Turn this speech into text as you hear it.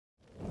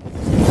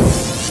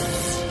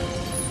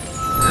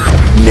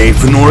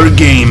NathanOr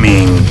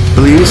Gaming.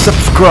 Please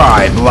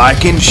subscribe,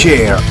 like and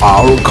share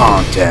our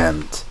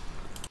content.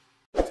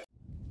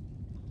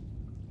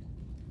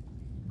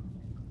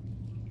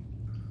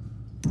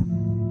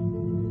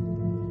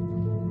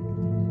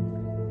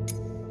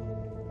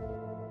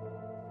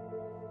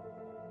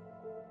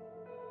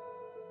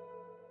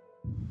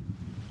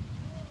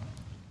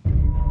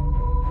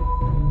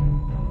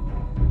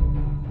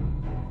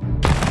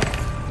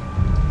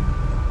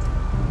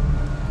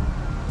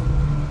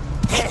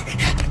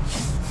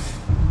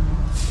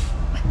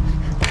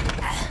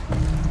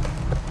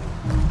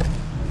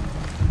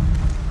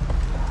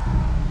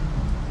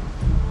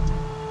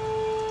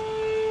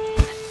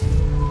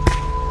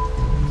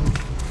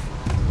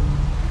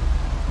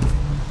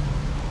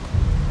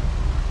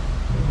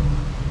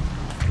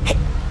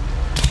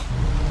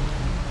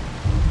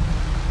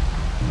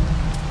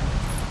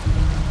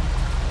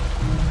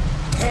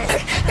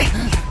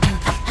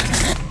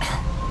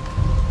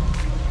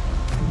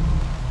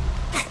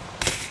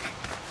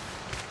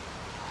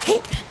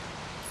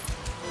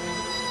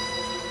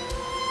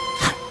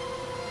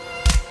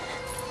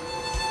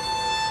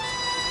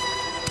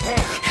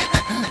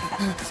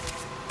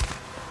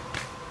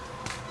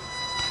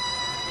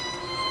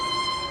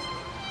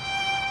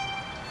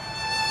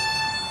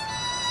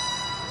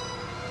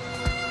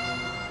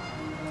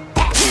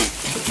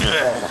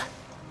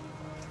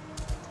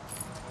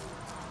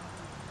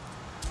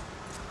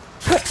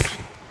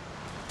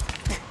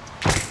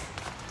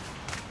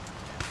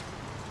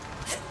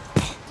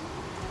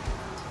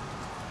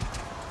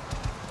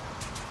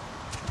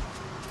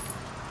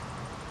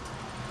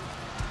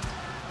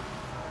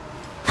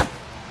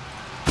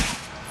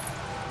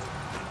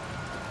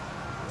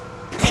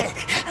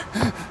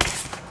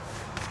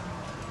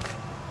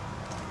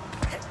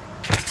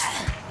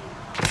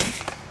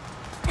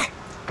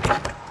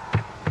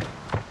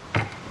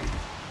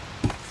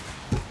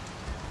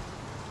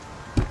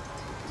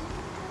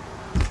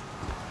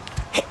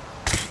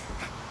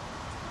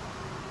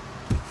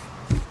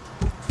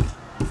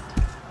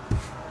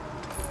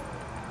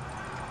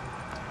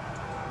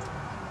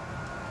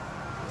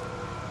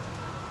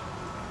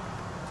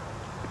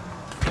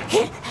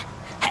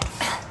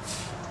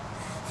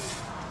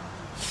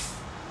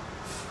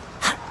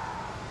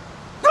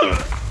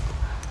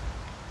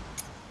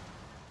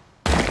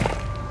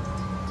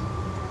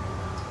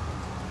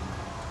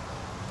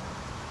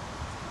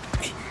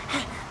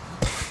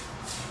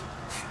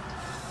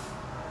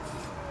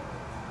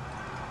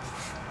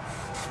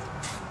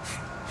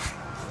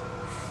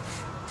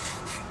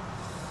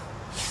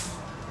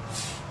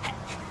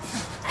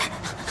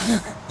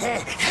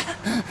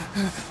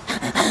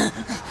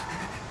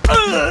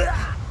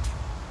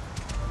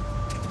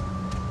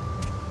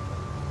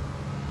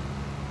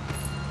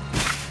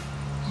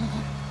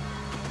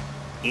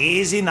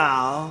 Easy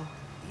now,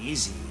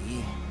 easy.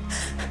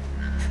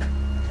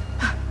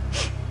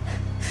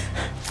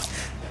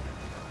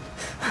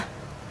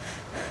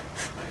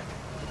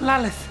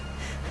 Lalith,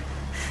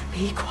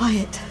 be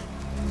quiet.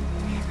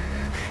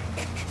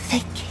 They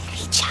kill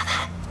each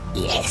other.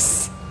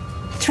 Yes.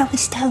 Throw a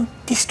stone,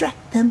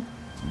 distract them.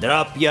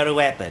 Drop your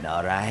weapon,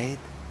 all right?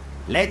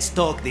 Let's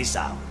talk this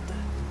out.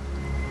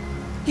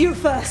 You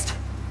first.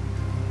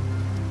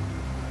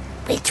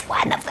 Which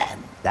one of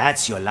them?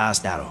 That's your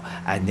last arrow,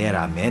 and there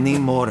are many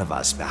more of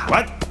us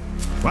behind.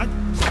 What?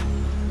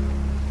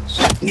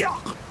 Yeah.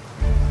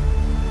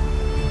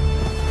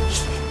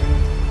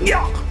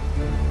 Yeah.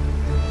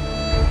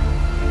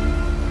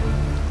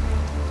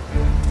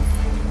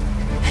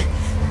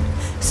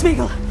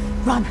 Smeagol,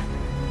 run.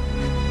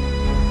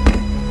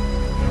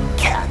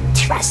 Can't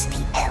trust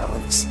the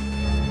elves.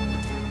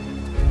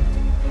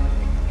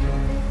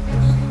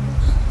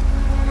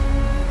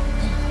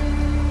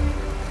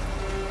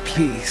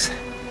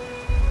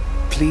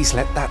 Please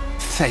let that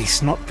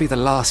face not be the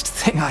last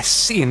thing I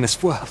see in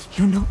this world.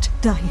 You're not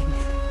dying.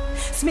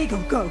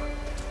 Smeagol, go.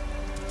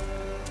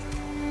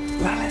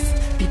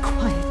 Lalith, be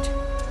quiet.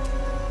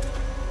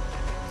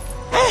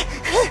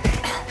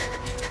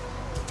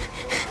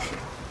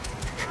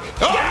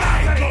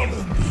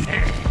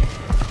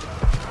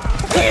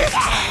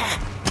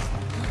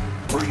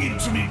 Bring him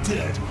to me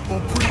dead,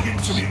 or bring him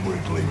to me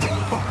wriggling.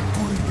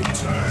 Bring him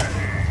to me.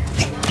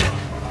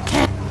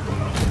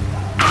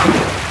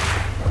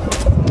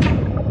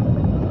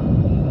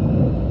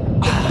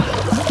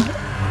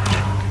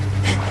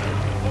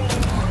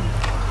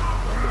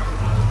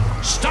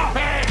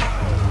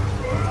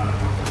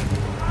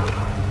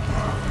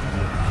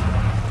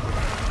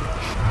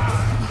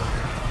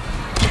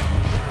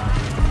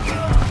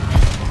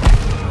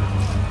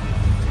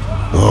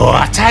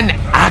 What an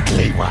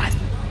ugly one!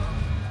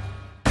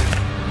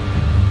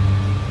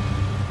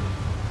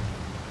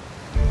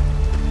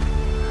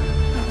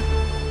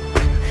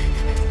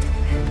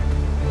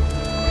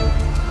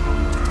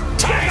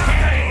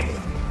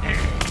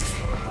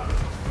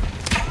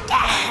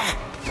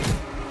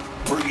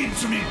 Bring him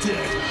to me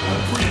dead, or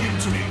bring him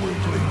to me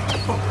wriggling.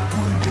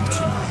 Bring him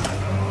to me.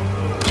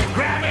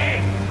 Grab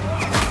him!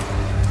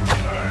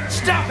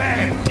 Stop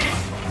him!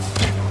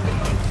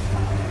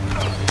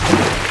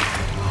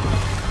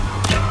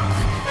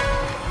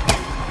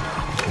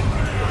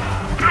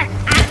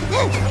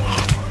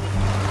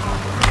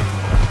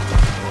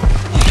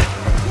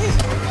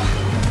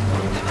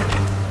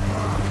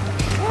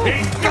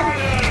 He's got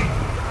him!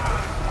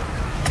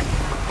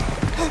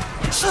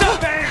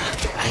 Stop it!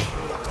 Hey,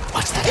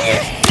 what's that?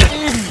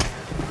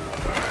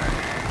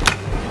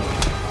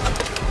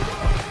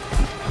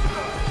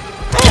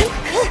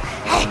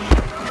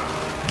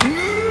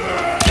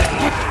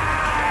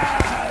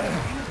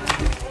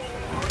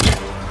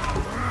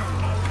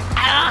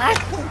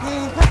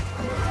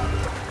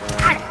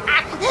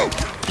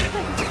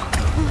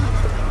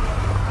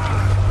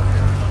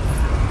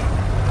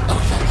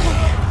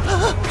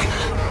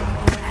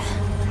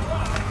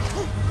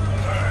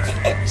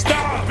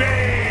 Stop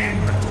him!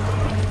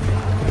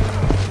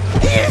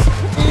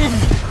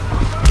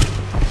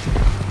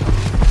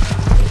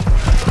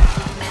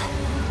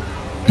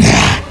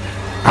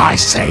 I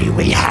say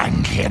we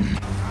hang him.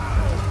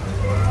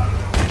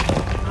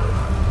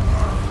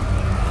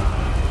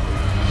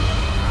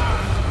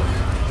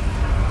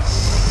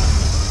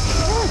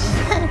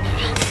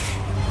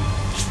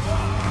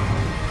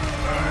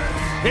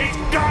 He's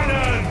got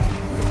him!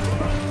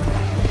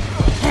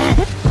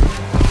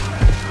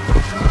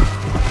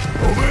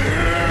 Over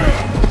here!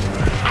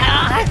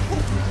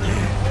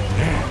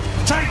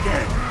 Take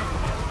it!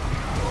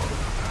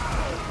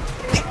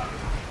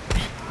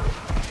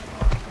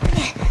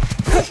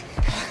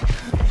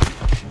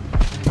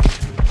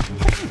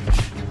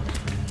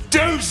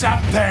 Do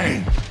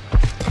something!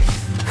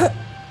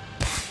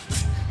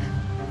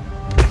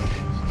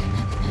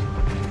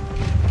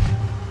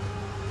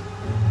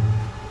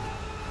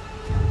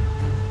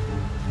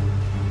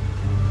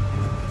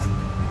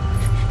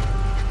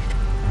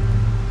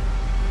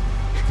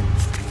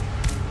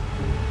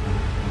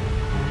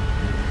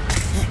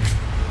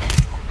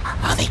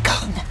 Are they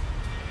gone?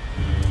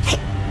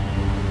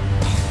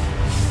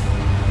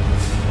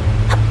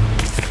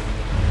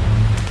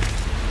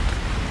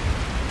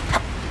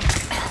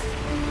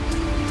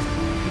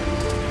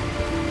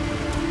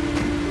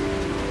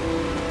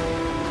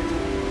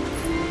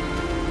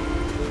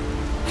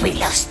 We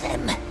lost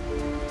them.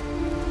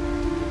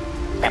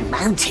 The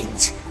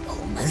mountains,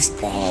 almost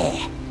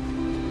there.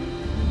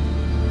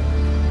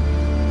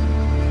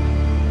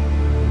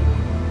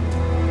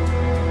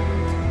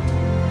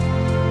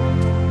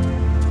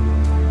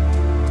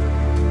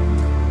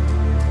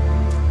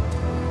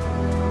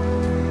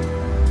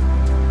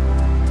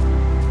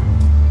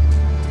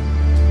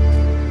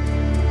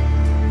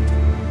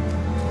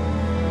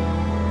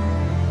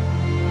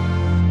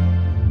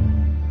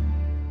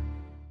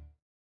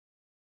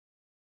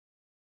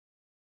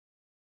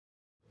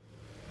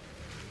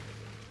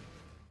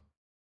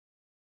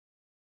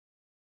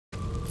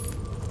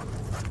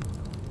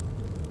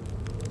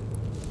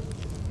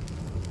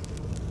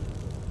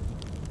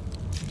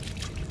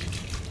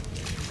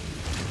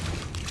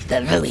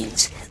 The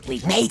ruins.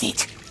 We've made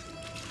it.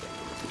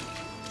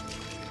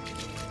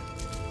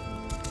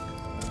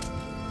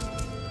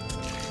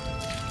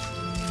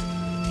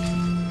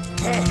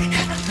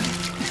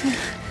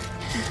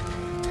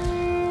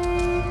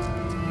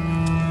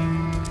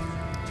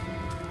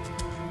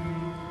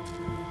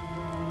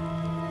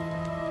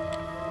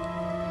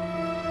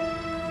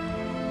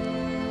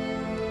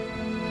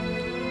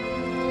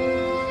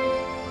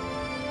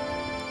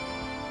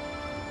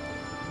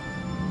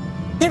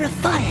 There are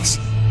fires.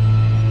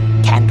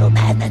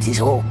 Candleman and his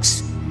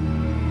orcs.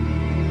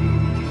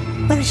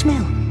 Where is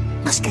Smell?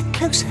 Must get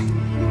closer.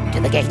 To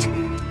the gate.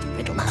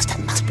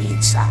 Riddlemaster must be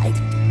inside.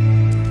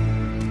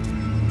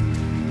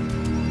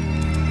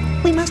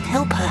 We must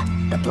help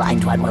her. The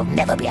blind one will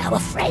never be our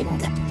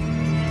friend.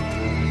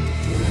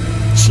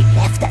 She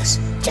left us,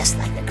 just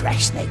like the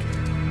crash snake.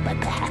 But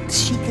perhaps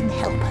she can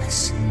help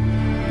us.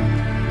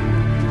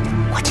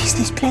 What is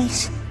this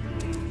place?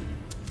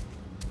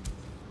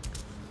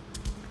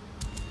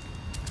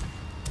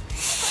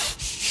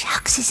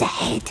 Sharks is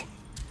ahead.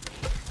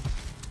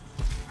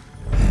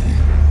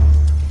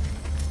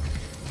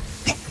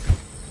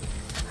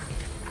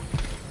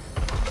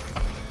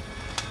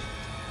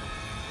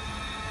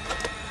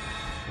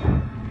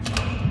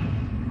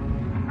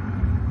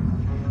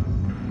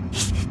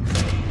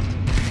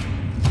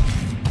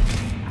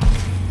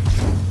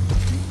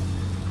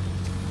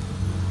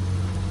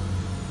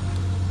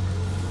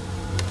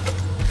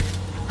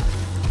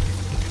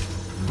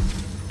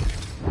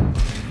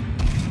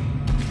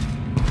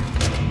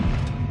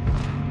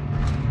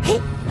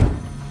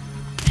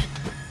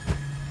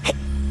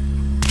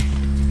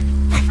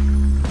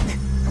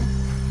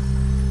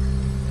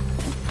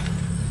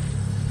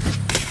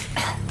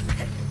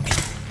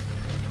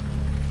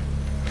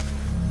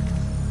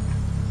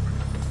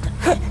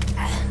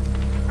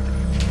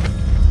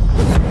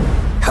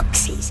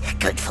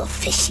 Good for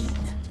fishing.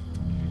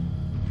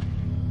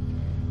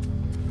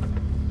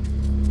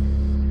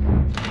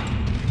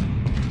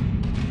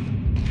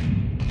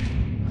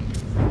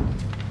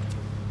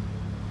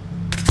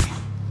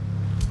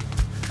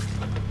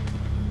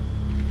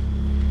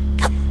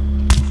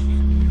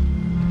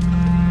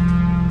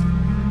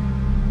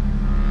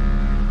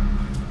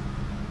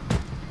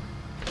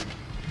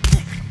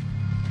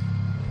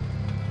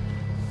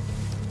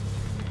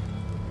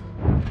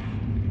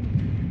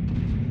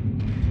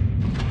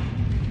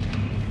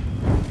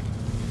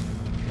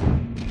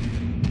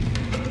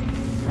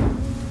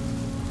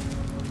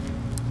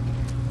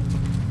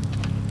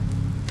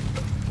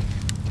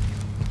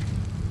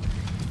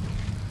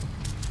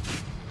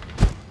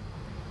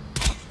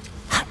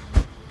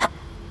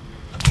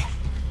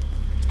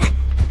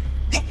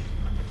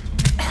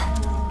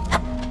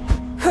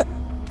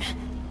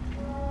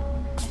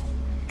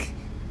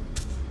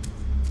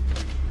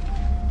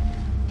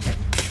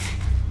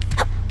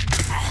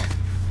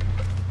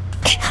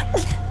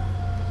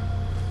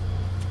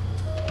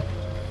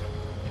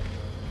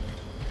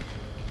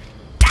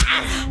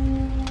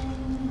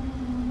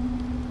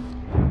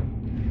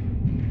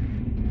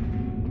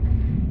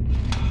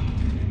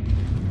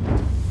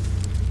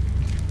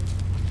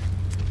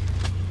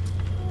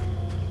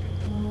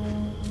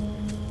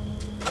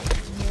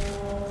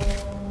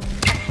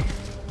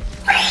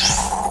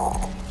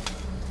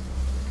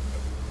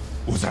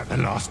 the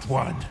last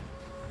one?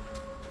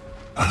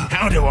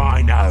 How do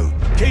I know?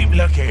 Keep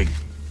looking.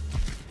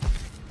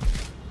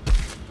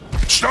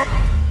 Stop!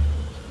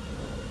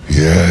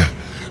 Yeah?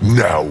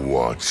 Now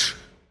what?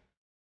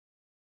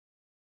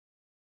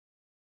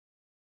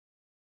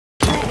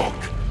 Look!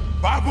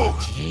 Bubble!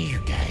 You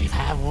gave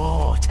her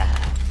water.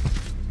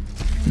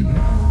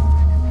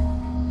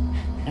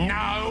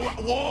 No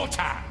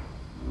water!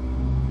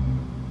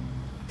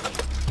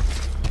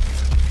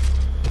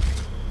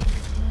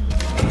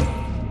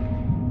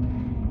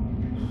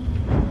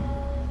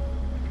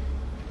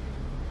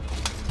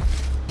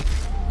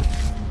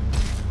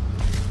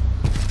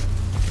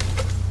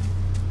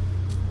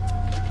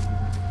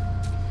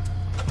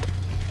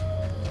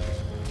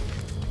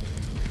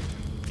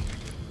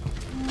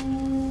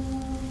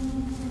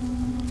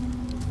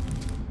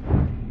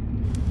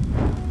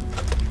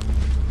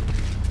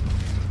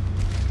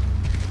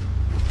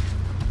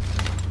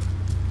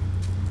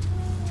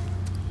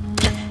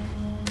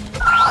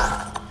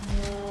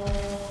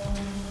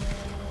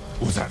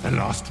 Was that the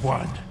last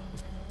one?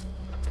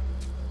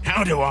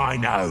 How do I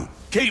know?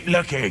 Keep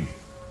looking.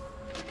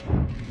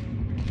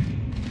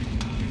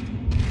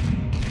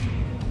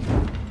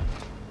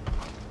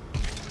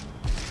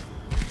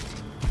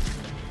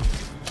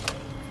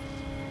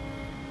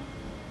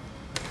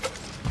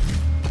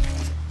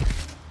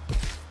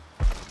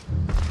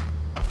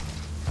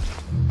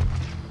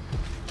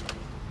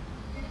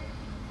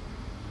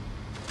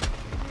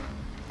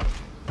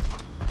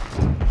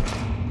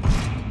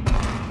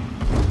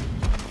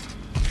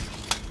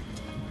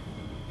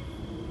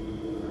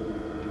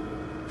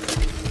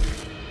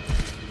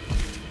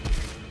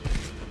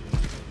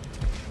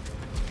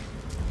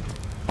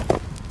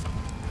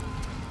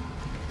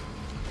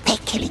 They're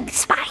killing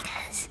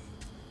spiders.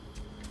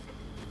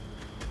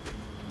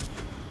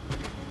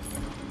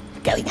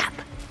 Going up.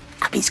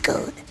 Up is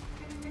good.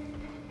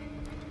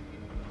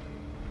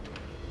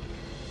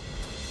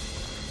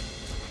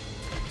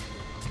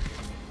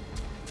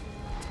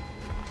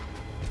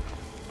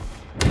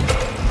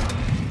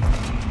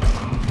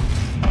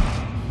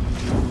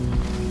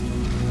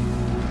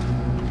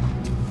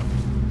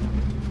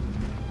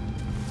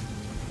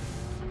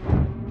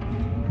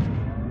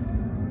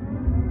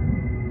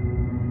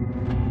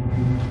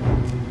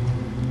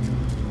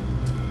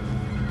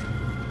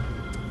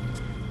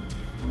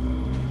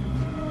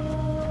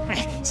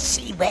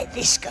 See where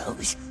this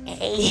goes,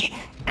 eh?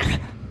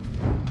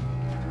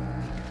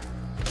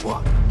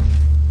 What?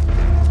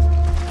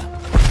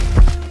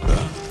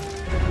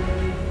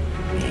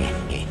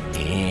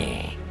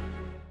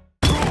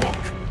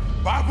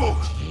 Bubble!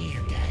 You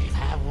gave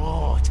her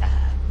water.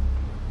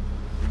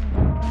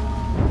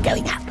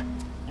 Going up.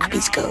 Up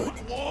is good.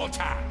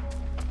 Water!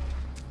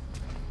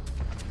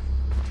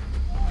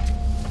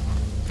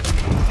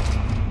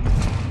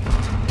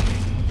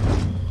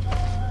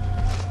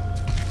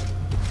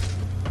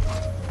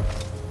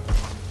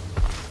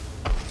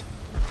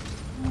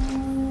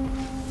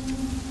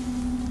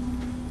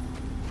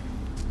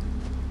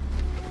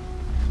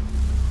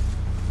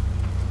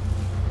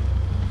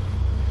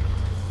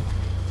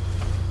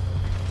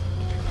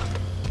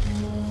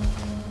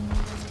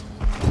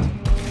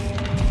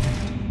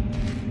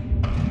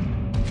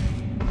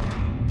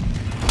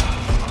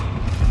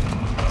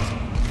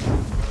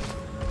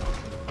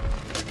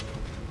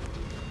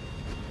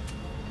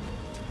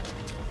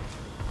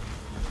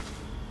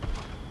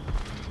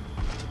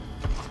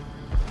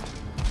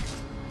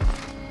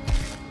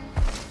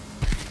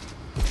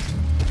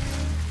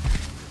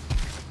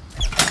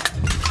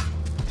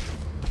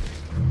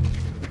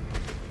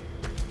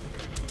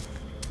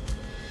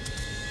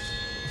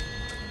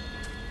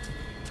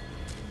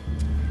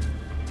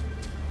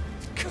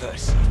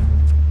 Curse.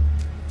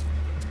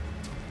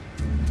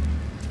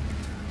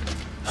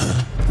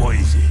 What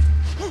is it?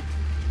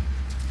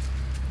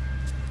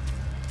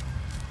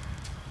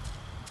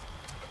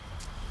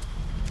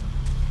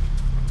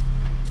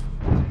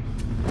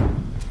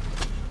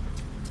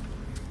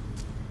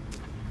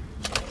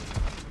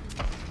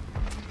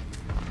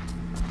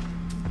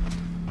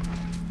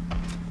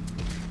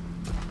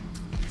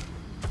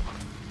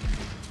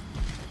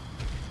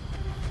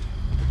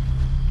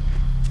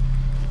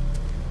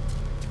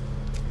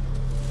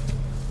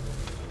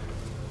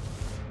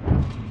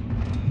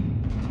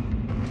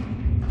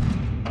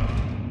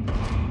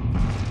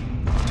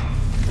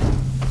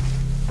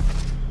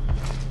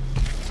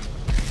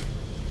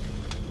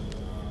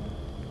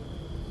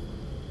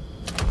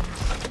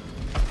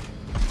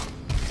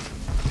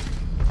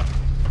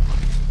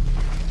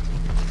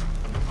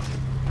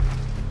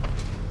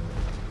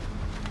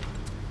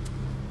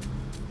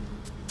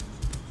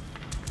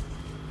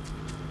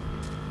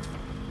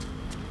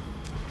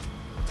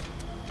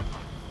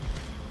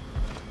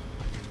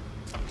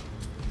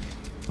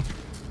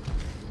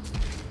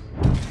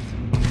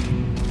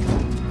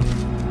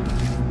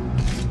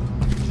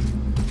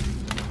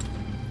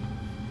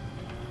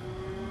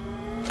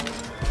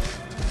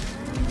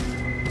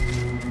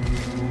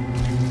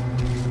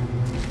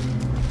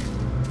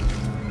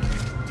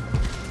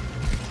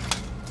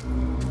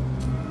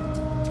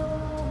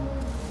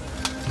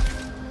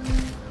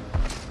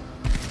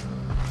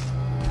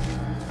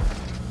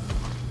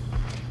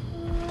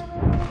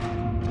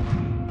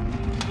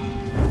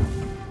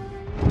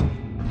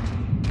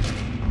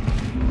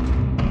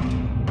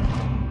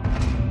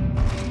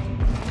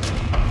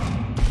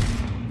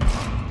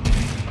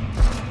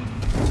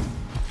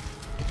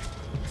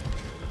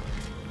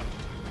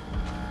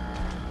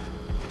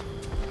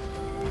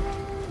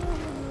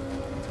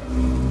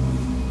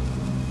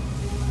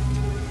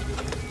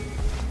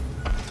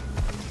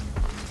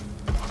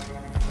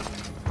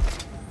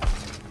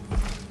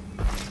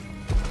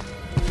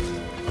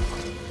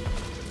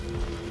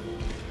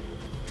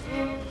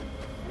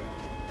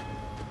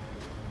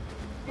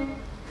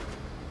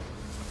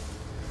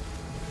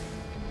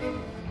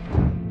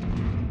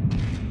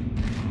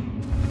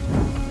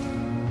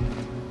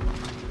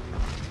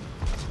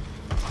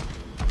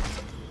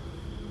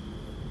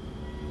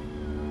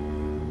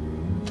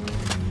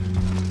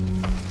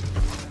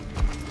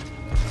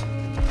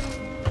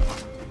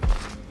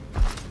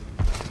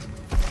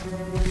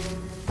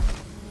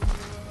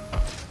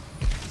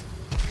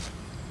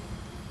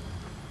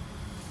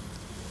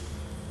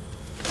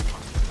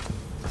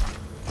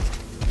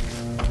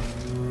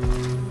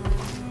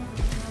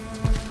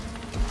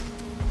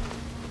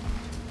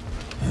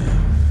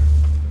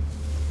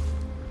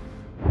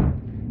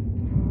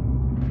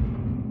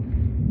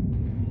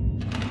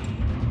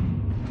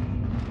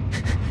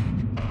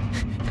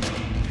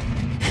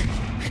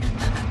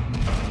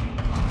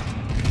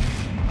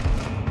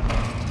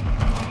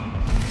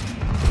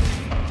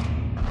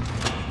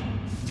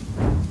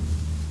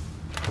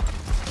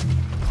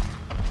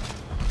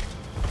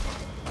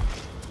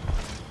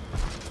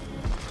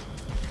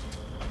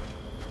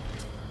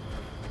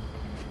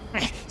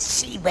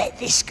 where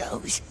this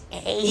goes,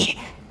 eh?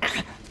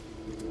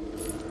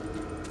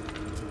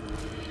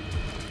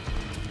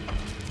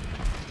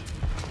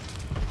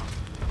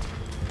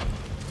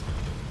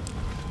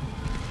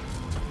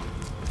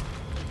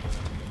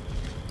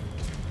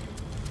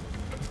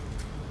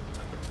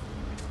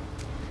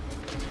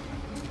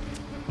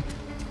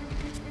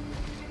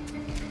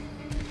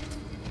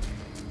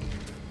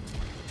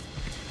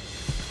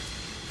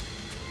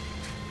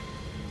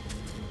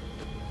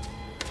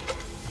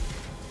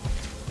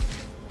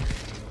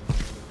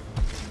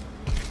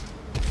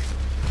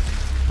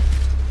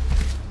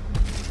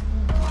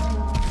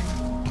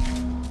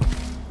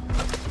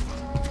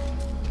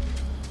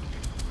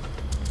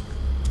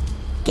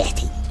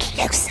 Getting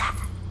closer.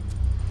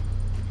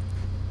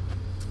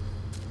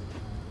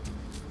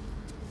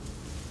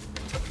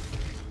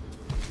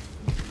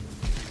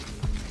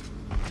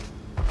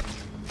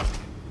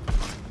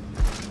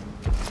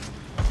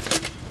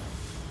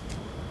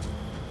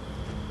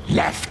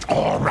 Left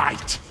or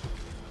right?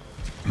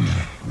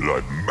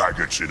 Like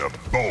maggots in a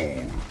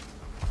bowl.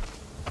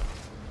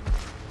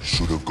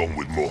 Should have gone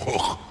with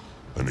Mohawk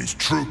and his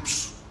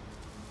troops.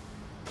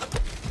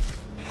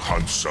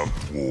 Hunt-sunk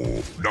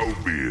war, no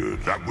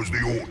beard, that was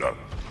the order.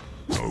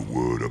 No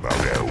word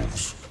about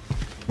elves.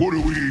 What are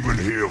we even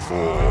here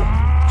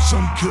for?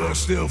 Some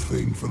cursed elf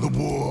thing for the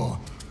war.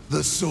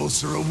 The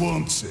sorcerer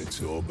wants it,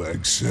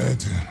 Orbag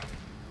said.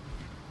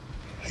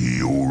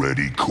 He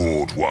already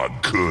caught one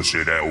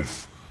cursed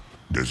elf.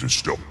 Doesn't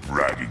stop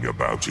bragging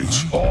about it.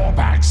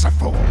 Orbag's a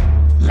fool.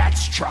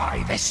 Let's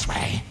try this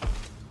way.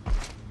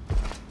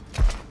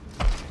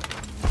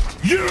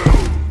 You!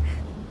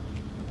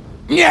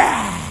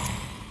 Yeah!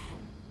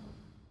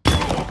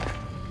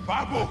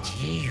 Babble!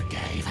 You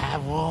gave her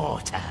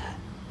water.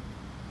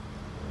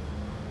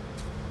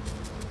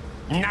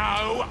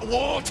 No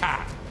water!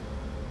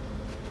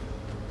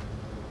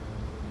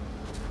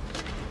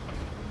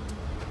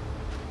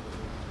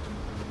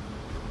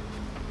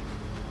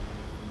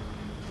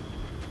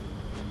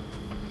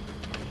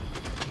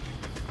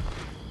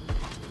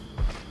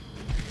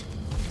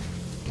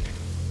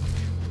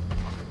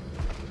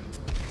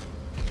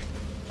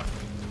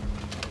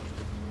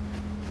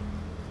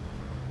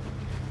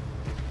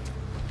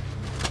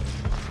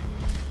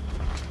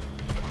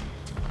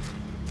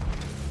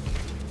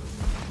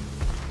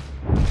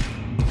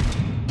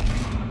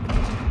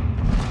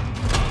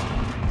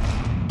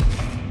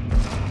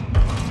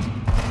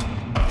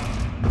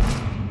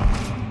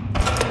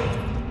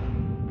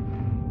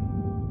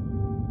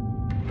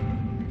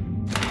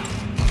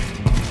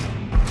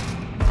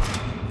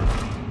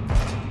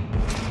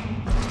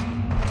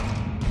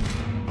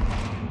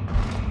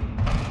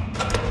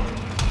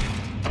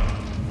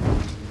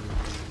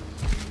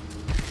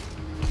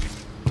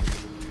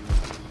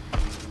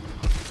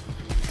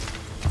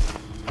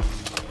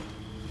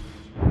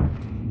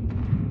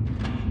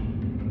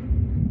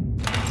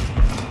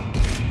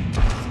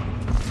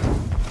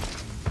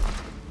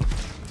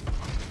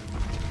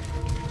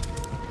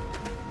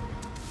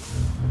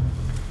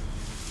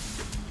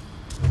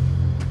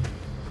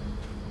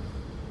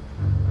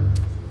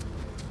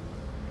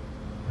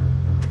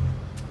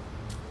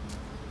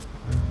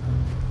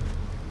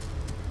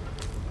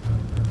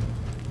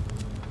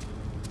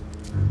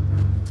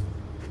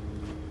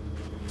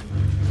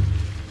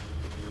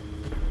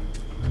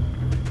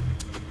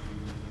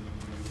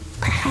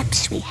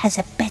 Perhaps he has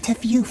a better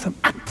view from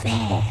up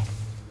there.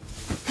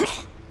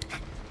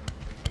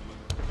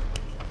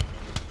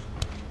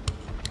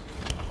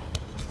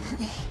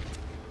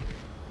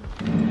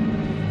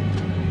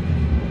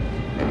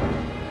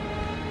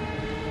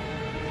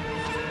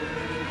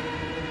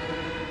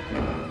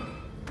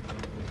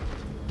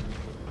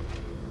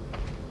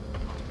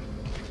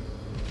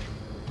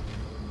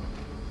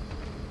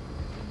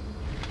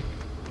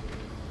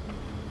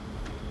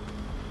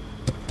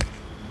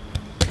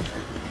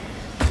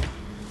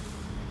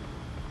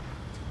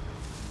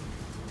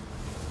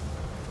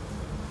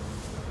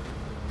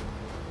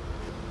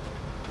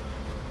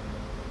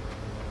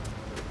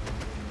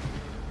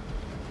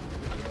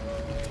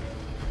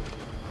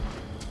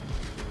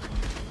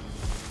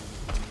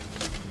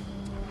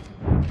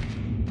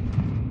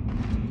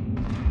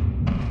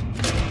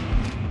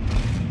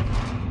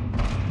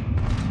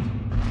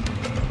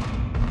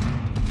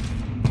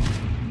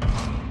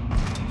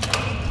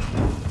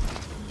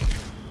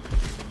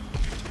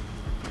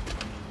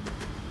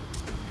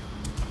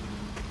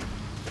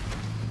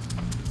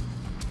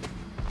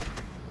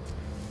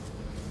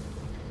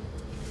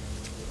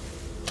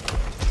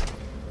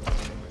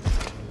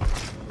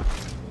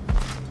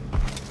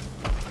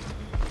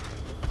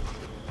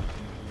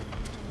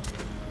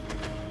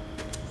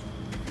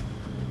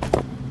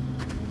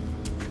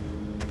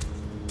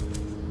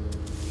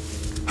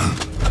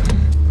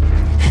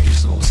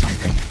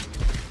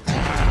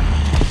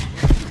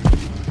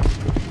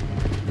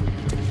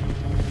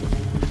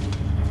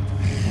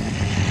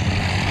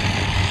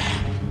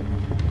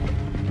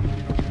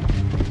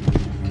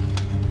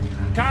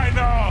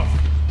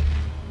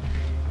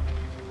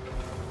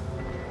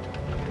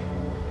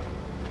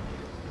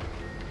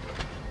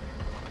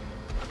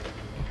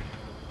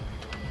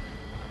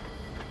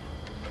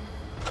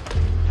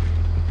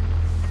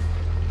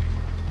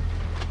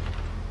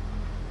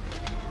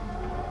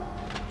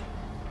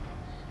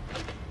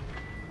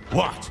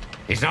 What?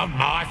 It's not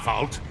my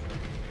fault.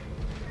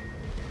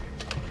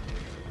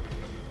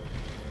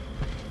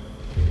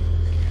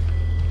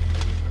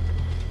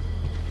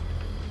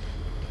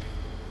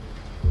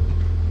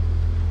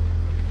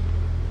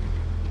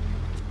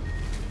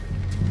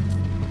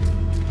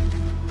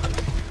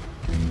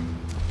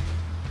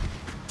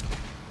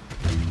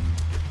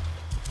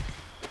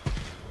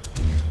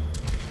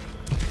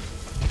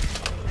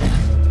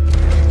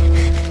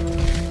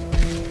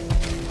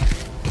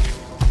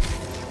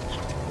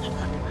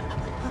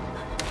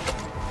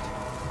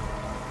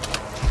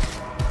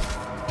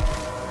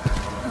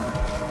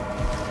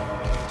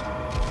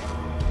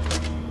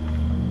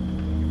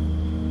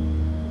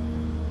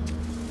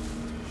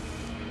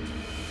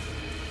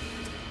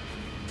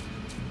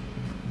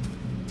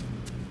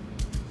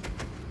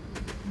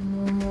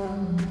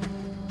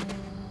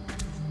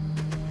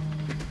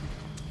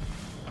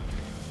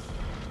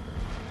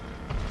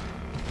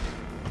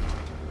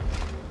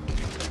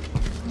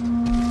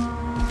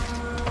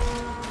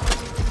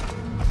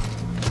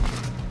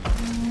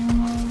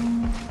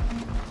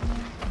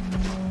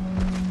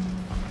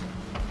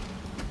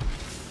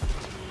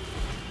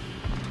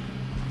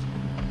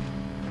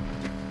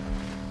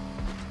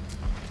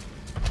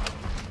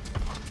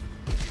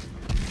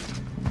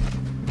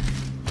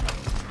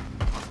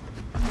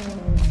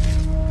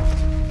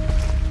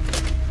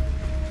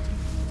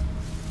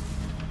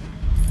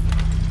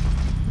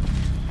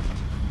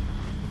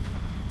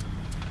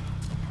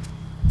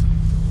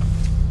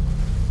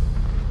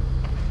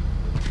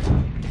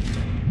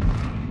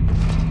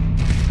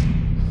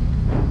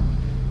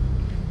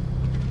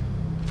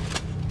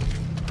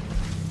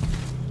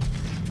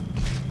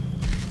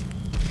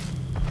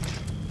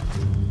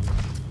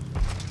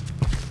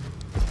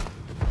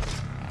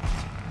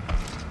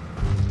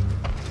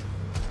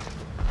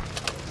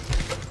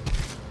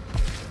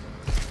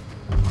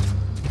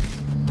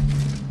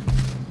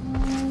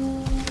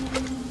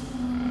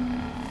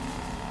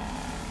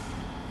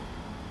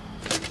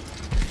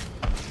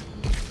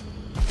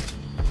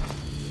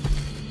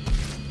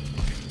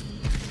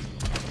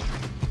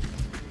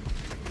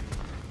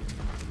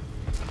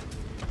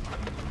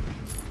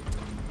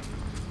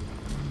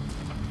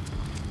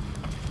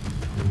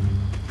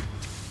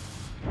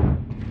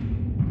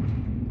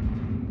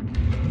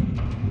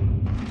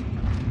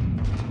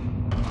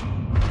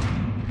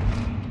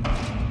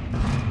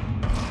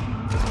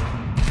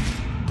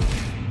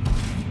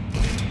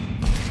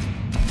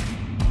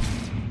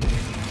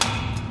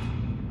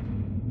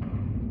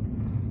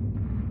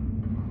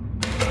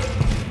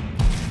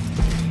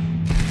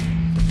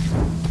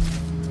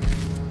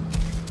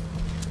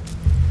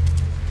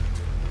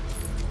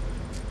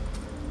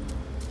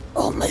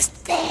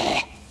 Almost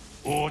there.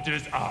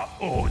 Orders are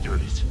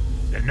orders.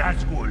 The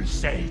Nazgûl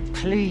said.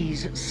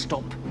 Please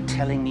stop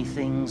telling me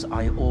things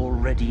I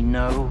already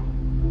know.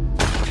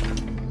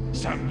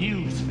 Some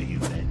news for you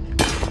then.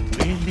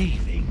 We're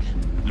leaving.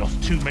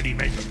 Lost too many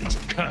men to these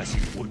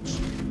cursed woods.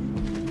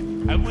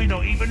 And we're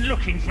not even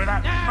looking for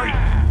that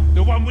freak.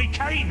 The one we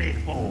came here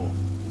for.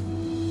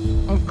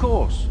 Of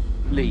course.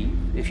 Leave,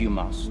 if you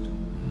must.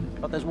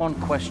 But there's one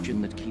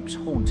question that keeps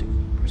haunting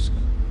me, Prisca.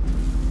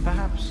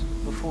 Perhaps,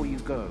 before you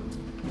go,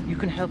 you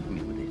can help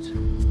me with it.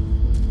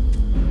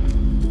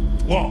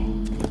 What?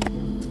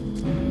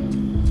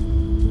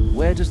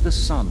 Where does the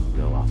sun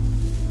go up?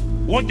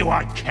 What do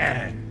I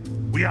care?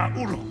 We are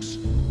orcs.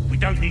 We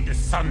don't need the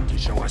sun to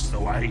show us the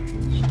way.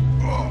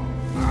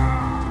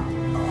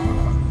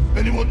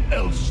 Anyone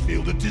else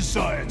feel the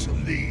desire to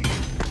leave?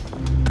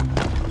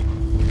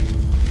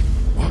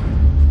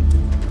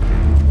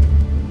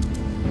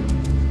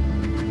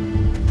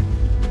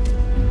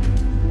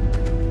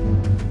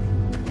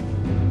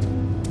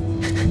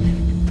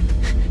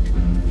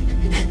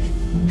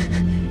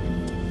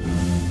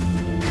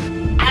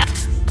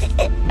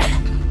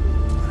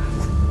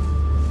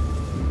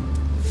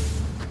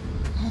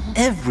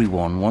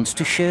 Everyone wants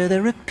to share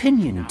their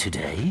opinion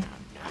today.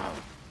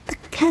 The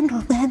candle,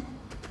 then.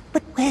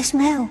 But where's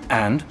Mel?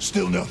 And?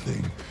 Still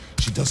nothing.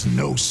 She doesn't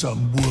know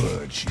some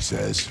word, she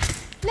says.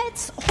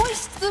 Let's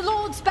hoist the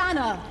Lord's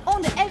banner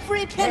on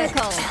every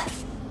pinnacle.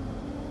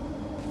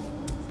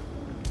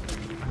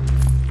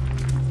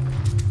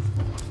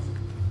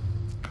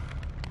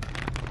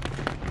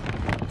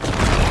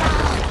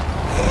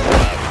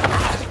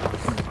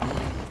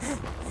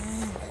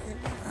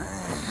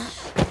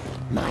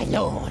 My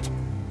lord.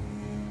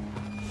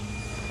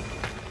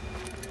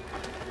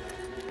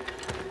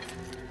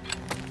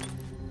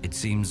 It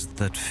seems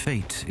that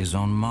fate is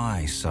on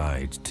my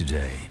side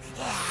today.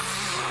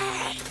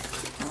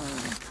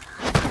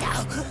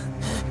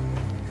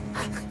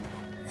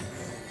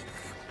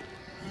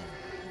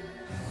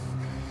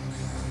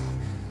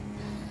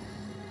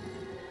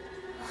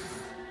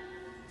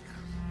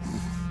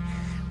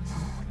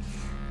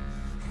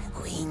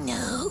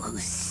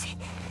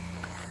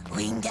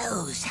 We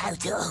knows how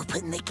to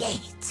open the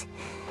gate.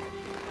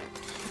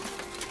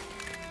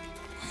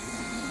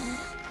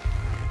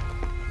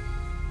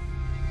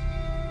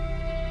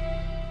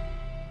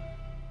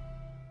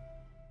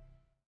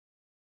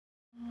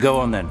 Go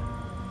on then.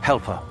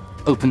 Help her.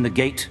 Open the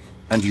gate,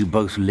 and you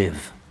both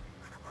live.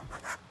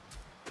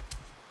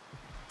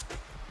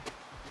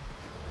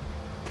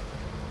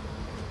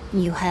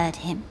 You heard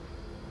him.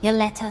 He'll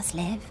let us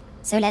live,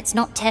 so let's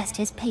not test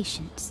his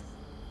patience.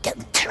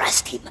 Don't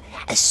trust him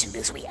as soon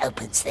as we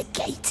opens the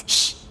gate.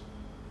 Shh.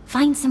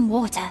 Find some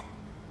water.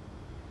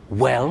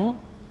 Well?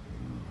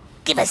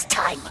 Give us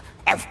time.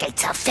 Elf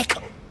gates are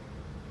fickle.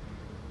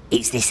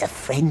 Is this a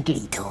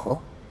friendly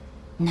door?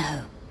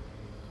 No.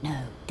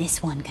 No,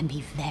 this one can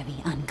be very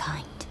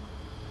unkind.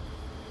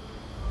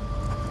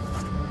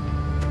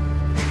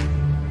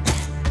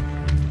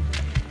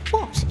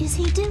 What is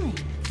he doing?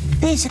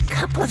 There's a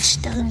couple of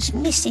stones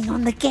missing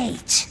on the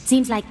gate.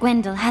 Seems like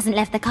Gwendol hasn't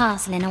left the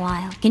castle in a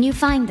while. Can you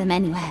find them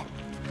anywhere?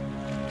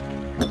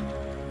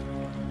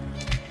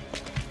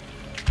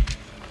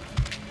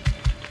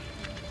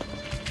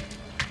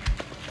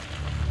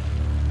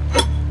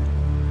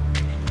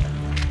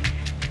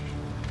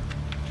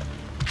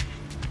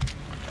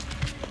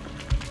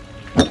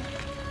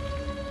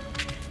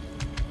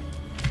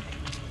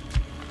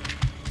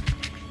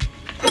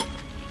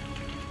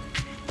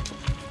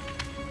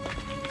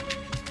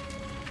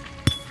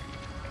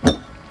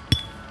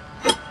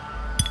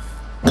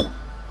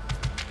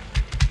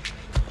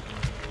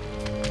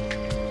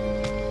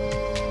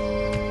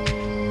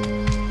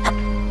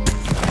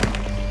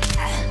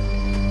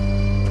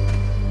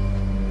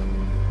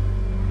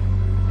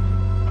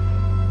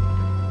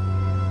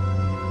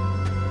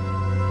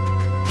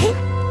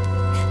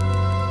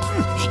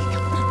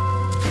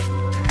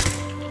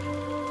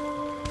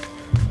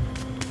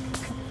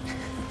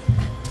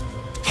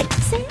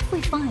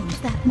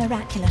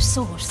 Miraculous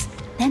source.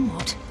 Then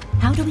what?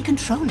 How do we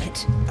control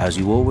it? As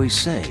you always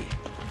say,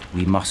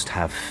 we must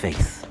have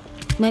faith.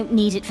 Won't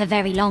need it for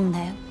very long,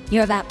 though.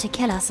 You're about to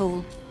kill us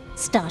all.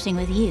 Starting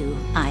with you,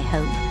 I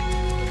hope.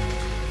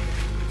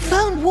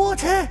 Found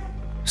water!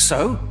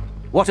 So?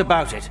 What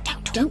about it?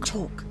 Don't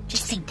talk.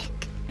 Just think.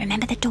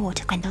 Remember the door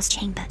to Gwendol's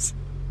chambers?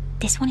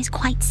 This one is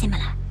quite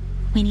similar.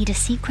 We need a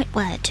secret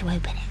word to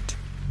open it.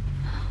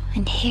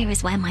 And here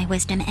is where my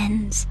wisdom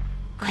ends.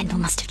 Gwendol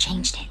must have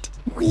changed it.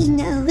 We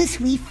know as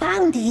we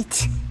found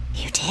it.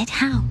 You did?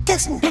 How?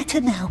 Doesn't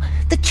matter now.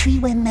 The tree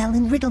where Mel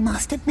and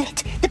Riddlemaster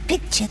met. The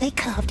picture they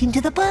carved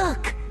into the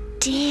bark.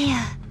 Dear.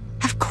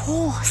 Of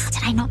course. How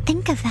did I not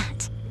think of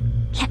that?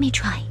 Let me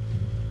try.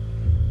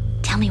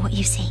 Tell me what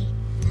you see.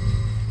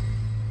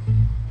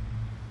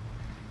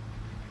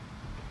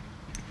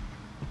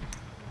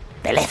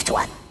 The left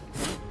one.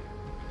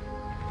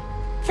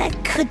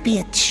 That could be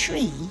a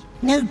tree.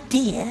 No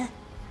deer.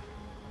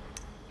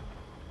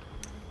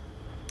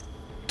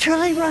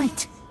 Try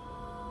right.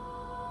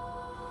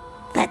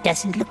 That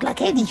doesn't look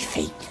like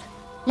anything.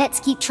 Let's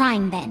keep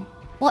trying then.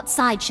 What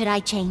side should I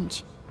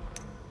change?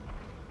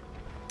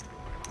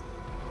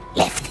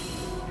 Left.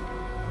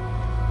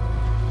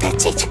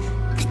 That's it.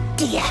 The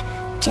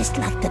deer. Just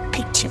like the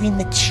picture in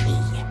the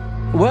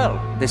tree.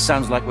 Well, this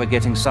sounds like we're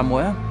getting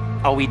somewhere.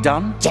 Are we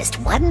done? Just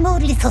one more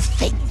little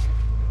thing.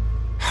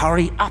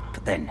 Hurry up,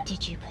 then.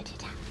 Did you put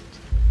it out?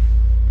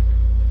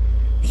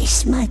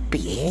 This might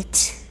be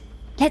it.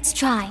 Let's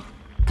try.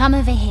 Come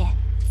over here.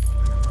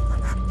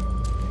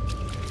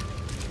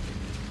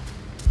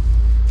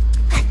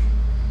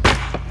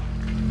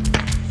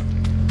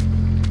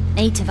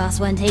 Eight of us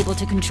weren't able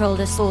to control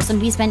the source,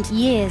 and we spent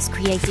years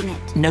creating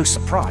it. No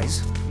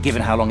surprise, given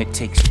how long it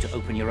takes you to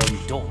open your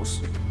own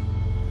doors.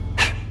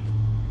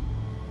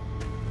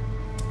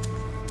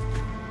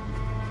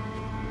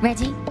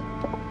 Ready?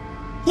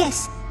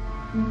 Yes.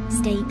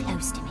 Stay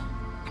close to me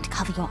and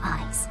cover your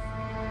eyes.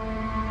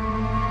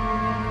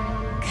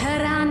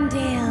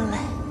 Karandil.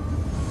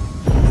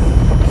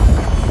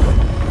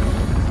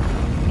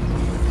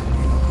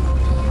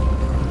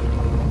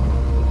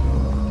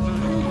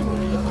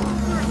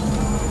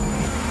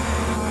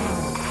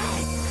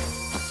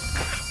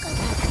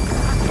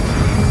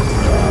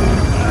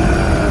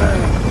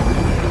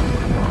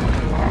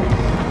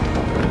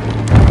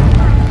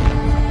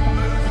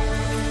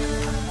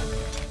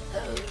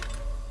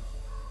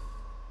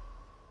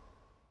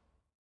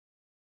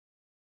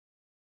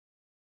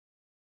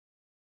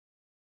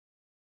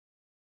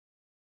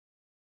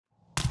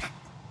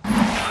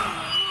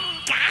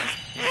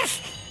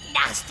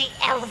 Nasty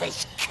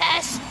elvish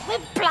curse! We're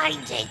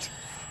blinded!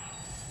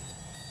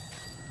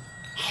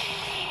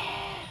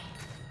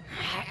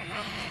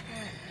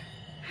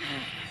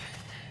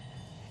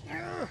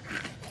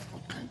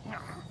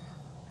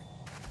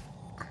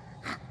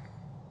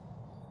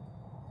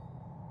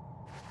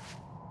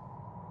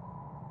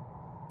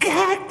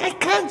 I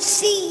can't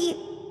see!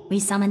 We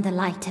summoned the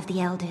light of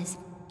the elders.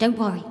 Don't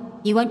worry,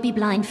 you won't be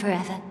blind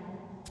forever.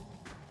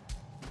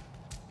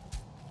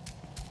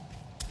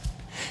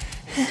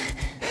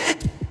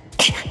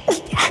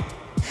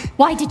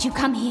 Why did you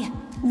come here?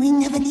 We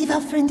never leave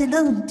our friend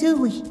alone, do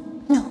we?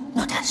 No,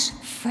 not us.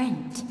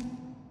 Friend?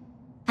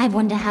 I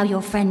wonder how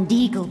your friend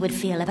Deagle would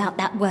feel about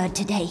that word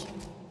today.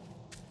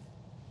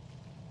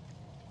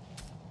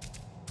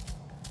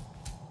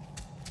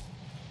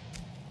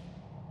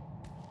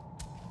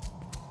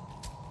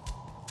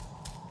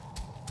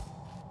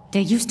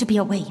 There used to be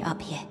a way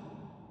up here.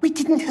 We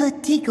didn't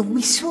hurt Deagle,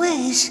 we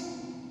swears.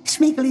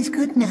 Smeagol is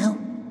good now.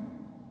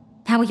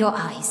 How are your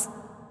eyes?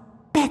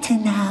 Better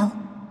now.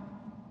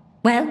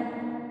 Well,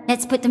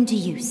 let's put them to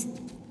use.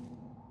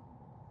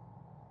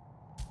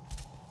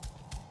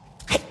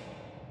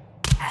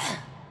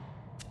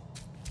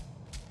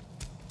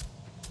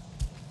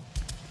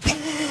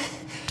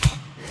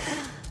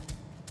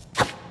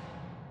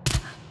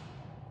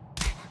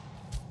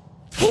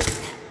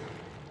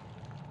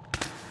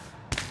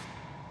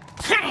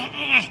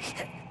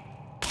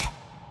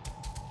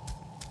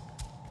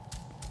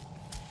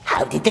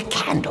 How did the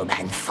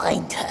Candleman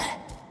find her?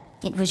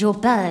 It was your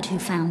bird who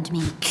found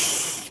me.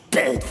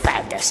 Bird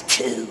found us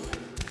too.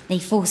 They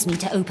forced me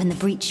to open the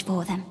breach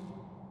for them.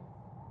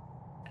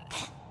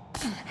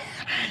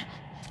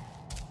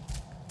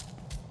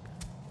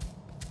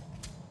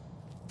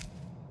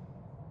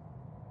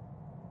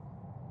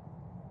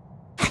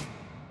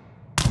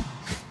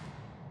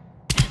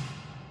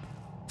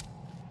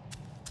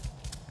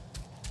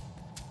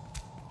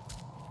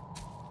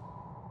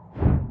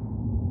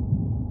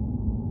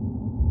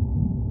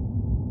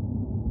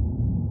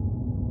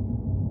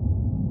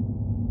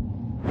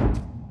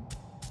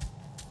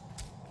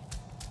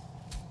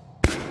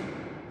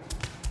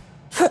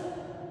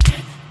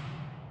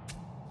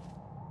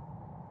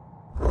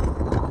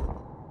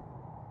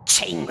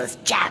 Chain was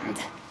jammed.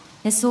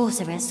 The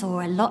sorcerer saw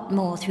a lot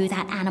more through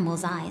that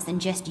animal's eyes than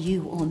just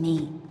you or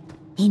me.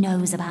 He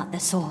knows about the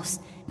source.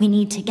 We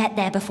need to get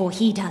there before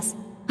he does.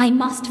 I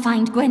must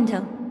find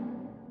Gwendol.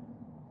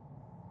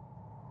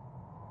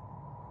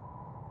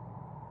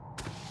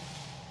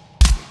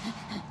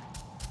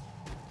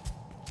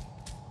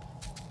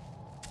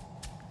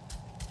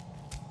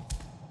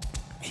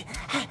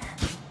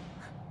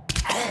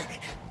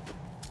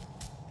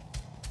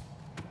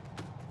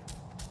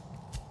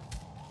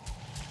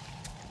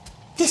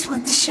 This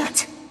one's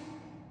shut.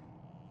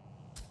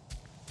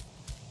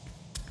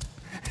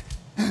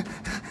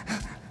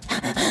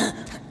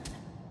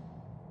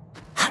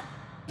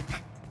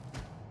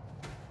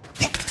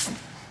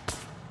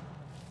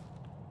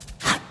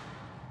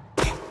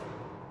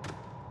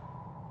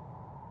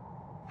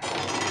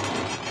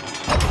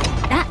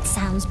 That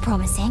sounds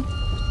promising.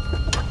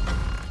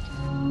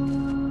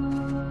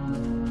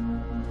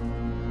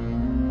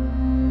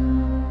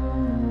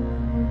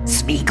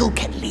 Smeagol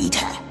can lead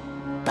her.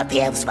 But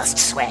the elves must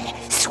swear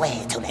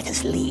to let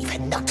us leave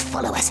and not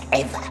follow us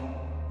ever.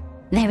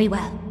 Very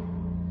well.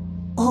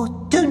 Or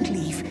don't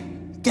leave.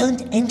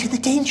 Don't enter the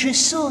dangerous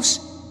source.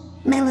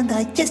 Mel and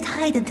I just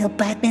hide until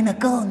bad men are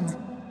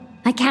gone.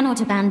 I cannot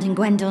abandon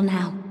Gwendol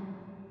now.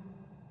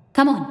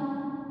 Come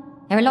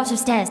on. There are a lot of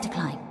stairs to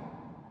climb.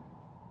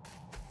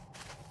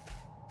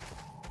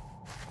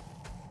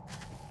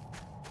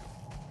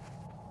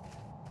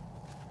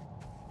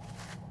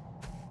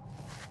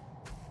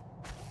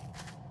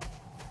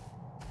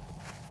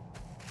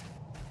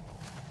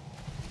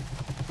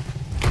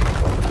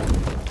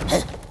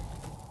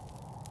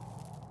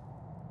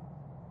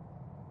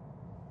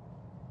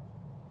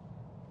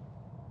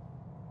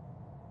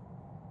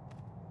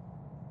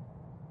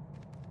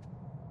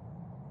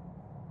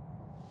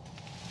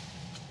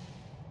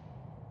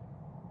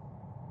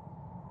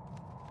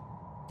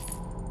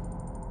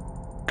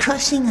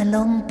 Crossing a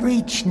long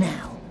bridge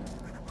now.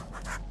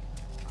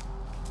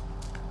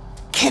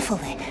 Careful,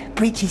 the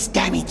bridge is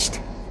damaged.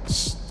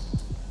 Shh.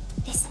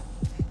 Listen.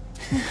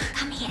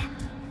 Come here.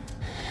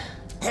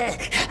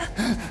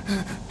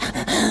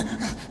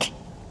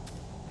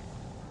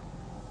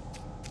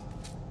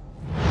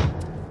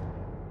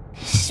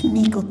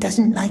 Smeagol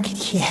doesn't like it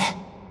here.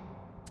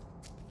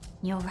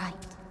 You're right.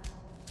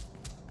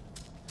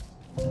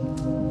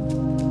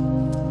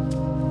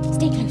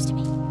 Stay close to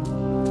me.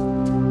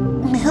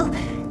 Mel,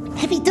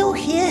 heavy door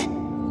here.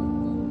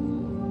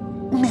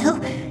 Mel,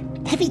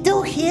 heavy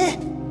door here.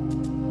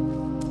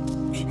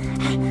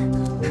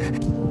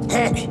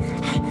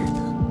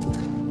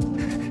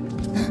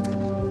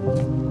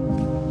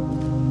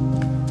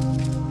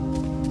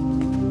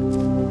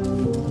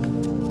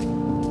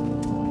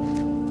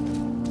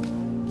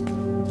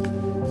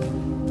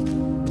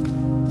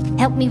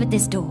 Help me with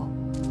this door.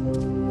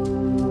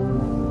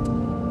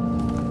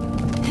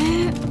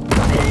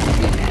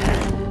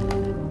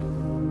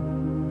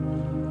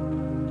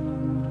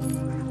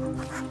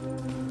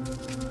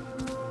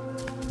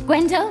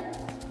 Gwendol?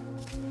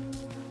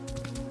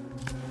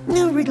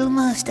 No riddle,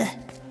 master.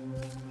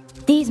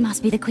 These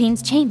must be the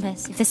Queen's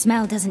chambers, if the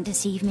smell doesn't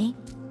deceive me.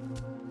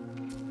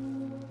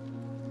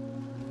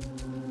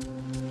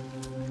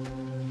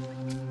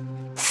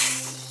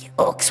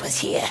 Orcs was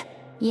here.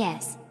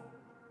 Yes.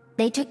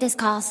 They took this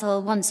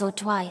castle once or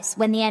twice,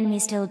 when the enemy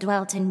still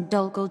dwelt in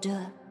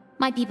Barad-dûr.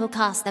 My people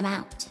cast them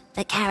out,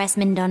 but Caras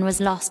Mindon was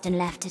lost and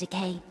left to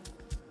decay.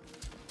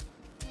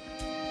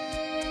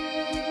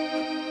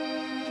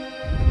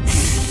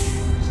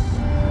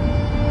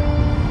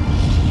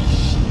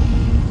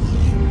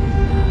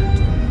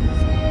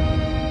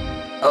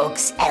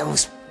 Orcs,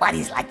 elves, one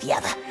is like the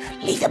other.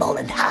 Leave them all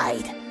and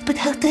hide.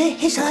 but out there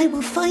his eye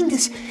will find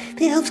us.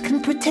 The elves can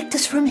protect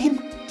us from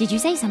him. Did you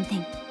say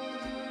something?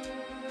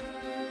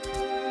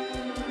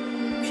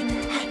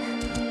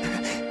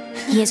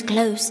 He is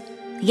close.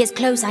 He is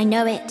close, I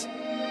know it.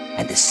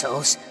 And the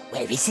source,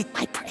 where is it,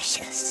 my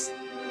precious?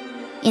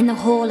 In the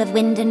Hall of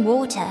Wind and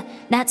Water.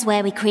 That's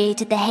where we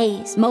created the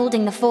haze,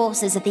 moulding the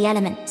forces of the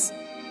elements.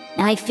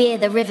 I fear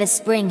the river's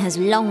spring has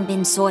long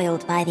been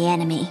soiled by the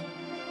enemy.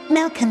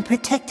 Mel can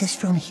protect us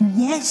from him,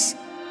 yes.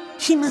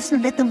 She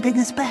mustn't let them bring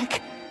us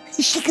back.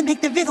 She can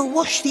make the river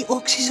wash the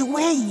orcs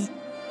away.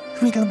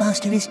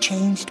 Riddlemaster is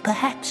changed,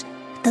 perhaps.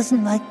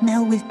 Doesn't like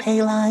Mel with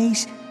pale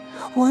eyes.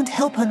 Won't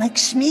help her like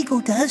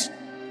Smeagol does.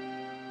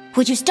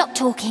 Would you stop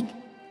talking?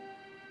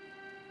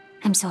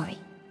 I'm sorry.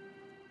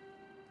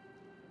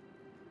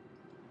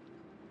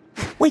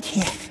 Wait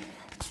here.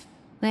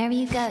 Where are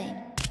you going?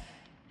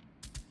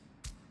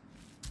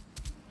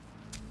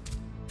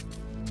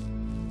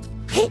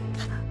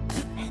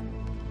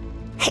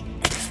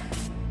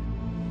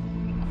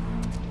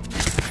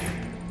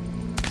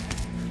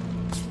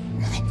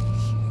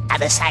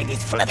 Other side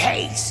is full of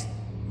haze.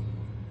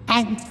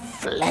 And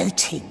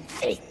floating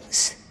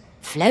things.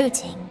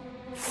 Floating?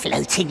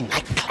 Floating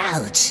like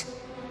clouds.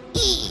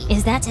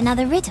 Is that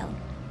another riddle?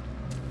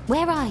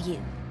 Where are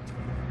you?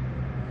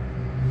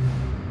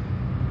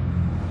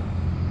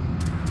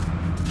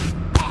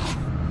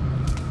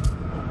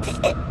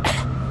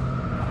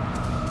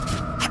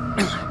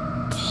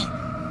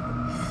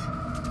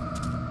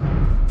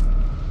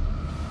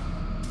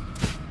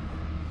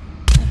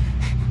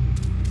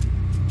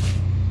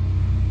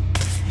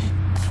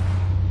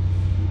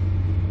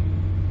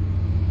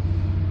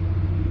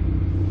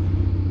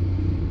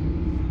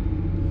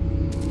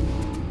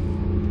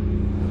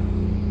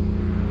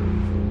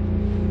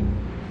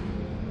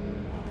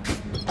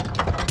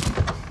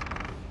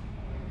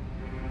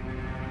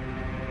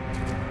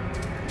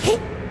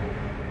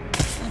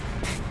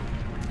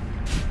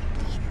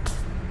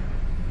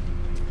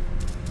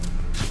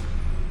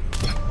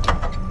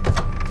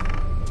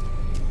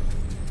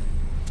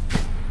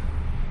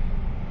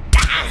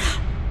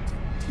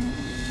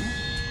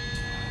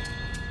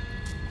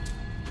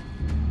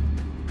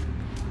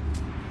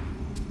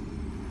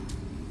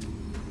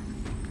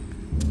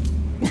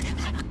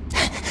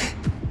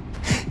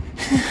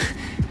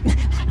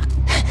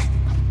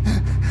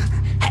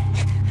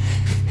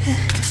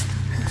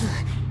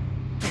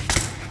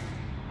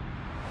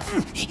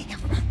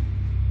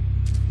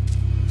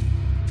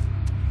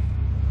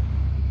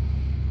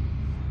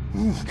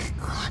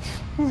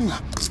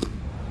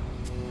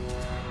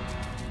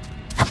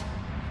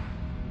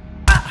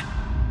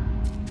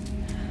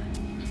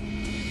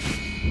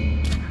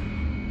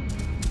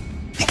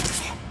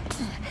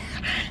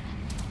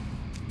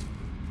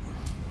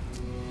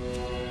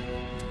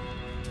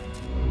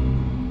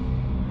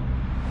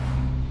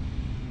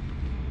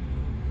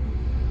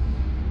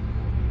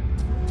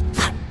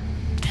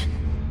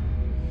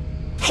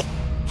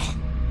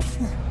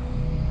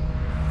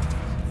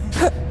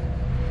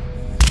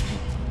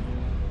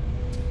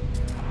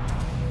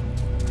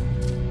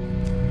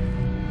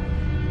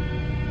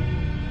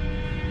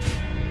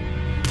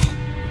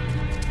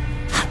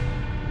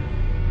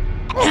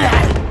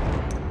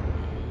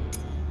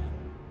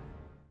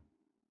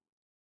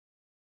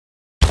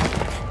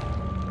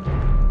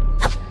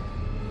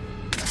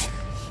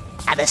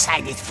 Other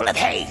side is full of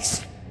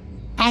haze.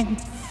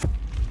 And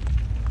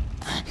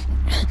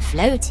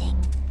floating?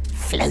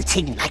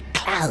 Floating like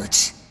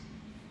clouds.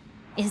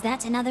 Is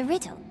that another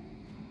riddle?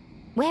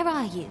 Where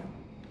are you?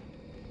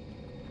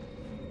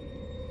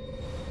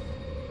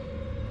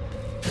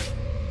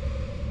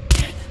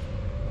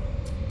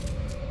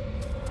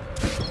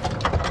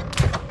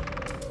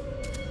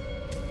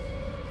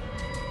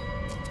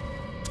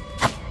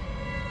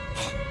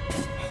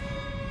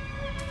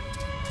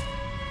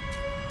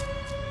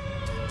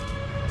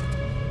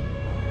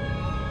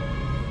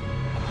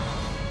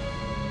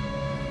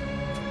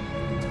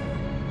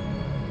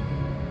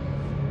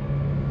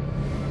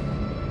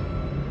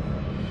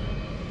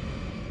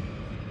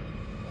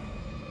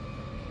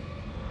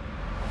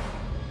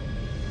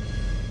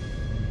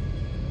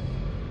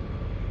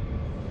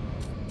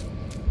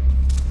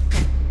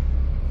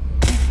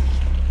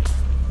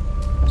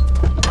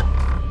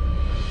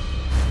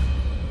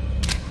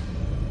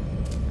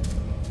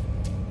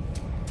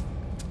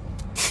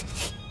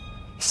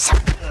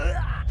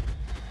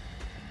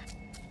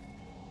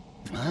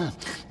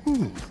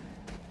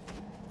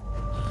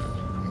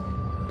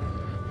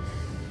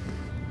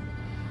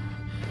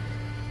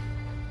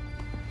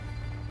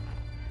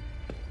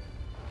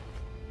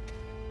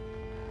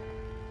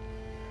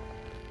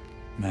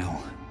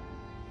 Mel.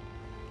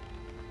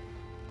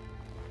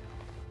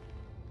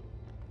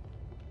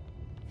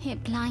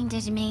 It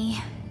blinded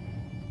me.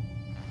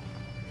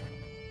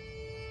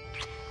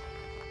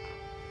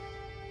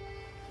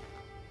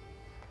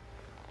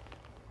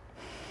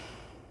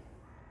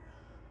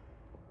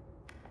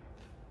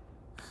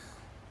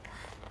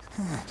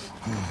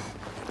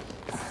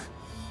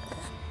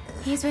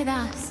 He's with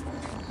us.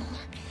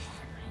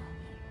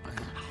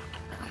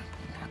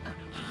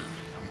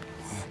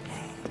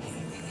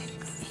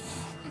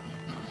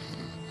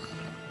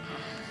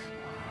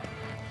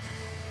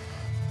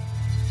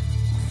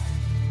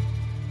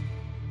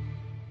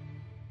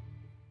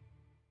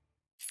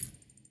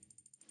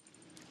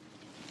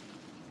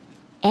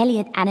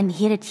 Eliot Adam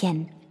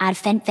Hiritien, ar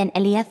fenfen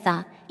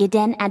Eliatha,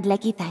 Iden ad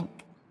legithank.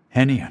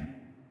 Henian.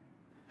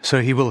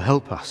 So he will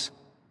help us.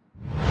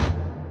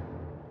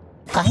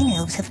 Fine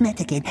elves have met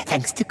again,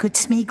 thanks to good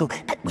Smeagol,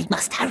 but we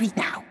must hurry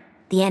now.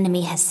 The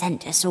enemy has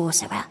sent a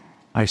sorcerer.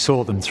 I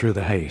saw them through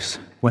the haze,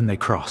 when they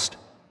crossed.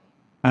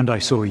 And I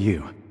saw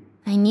you.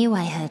 I knew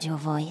I heard your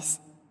voice.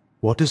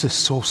 What does a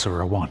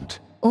sorcerer want?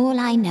 All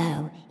I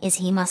know is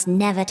he must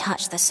never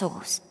touch the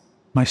source.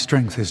 My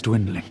strength is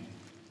dwindling.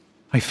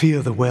 I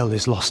fear the well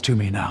is lost to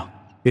me now.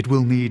 It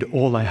will need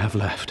all I have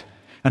left,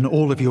 and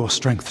all of your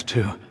strength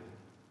too.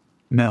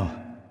 Mel,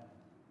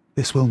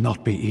 this will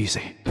not be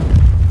easy.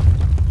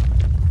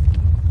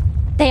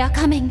 They are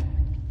coming.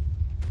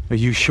 Are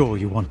you sure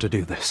you want to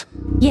do this?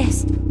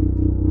 Yes.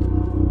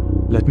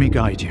 Let me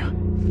guide you.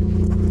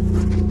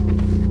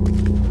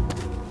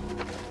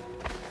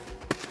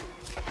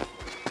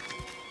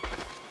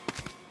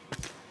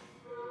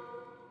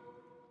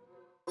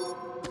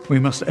 We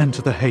must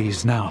enter the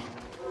haze now.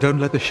 Don't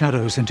let the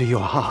shadows into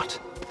your heart.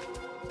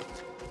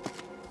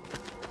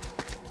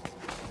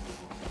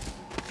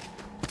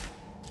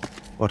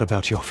 What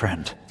about your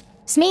friend?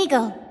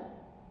 Smeagol!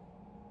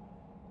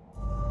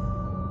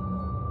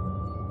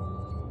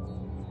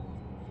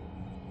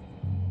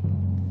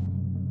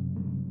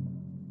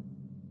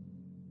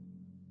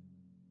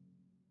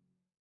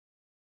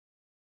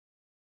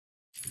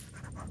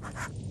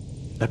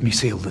 Let me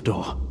seal the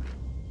door.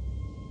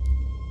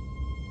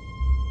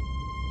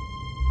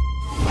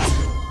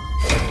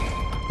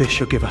 This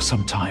should give us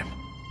some time.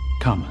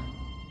 Come,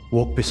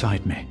 walk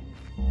beside me.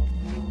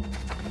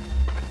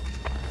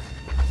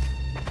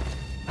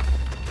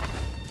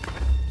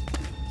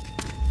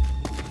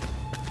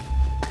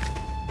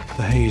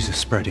 The haze is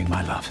spreading,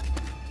 my love.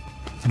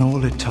 And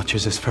all it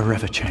touches is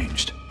forever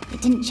changed.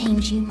 It didn't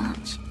change you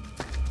much.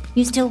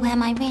 You still wear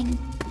my ring?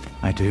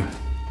 I do.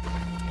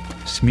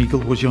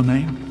 Smeagol was your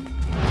name?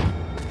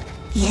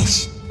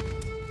 Yes.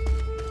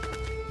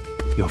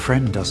 Your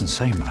friend doesn't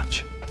say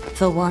much.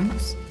 For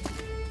once.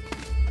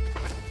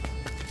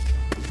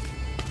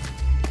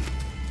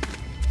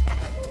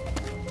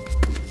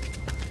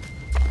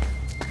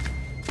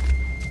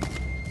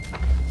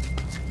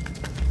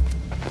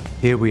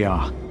 Here we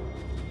are.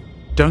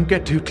 Don't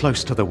get too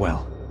close to the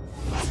well.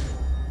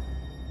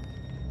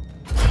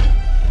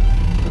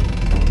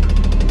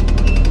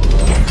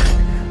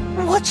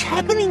 What's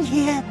happening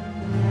here?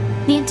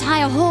 The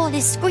entire hall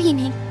is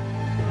screaming.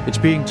 It's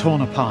being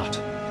torn apart.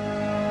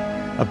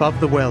 Above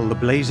the well, the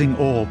blazing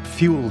orb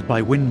fueled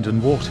by wind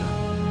and water.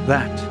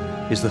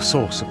 That is the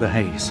source of the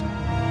haze.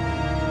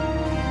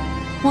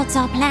 What's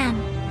our plan?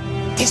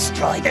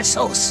 Destroy the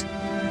source.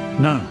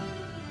 No.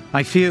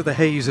 I fear the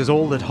haze is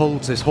all that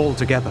holds this hall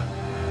together.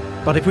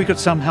 But if we could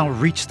somehow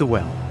reach the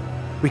well,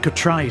 we could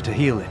try to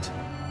heal it.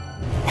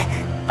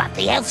 But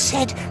the elf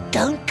said,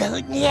 don't go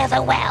near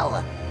the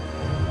well.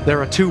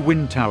 There are 2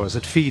 wind towers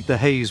that feed the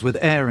haze with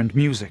air and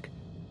music.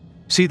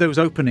 See those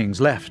openings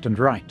left and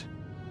right?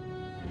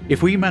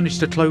 If we manage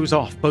to close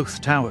off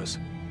both towers,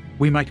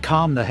 we might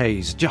calm the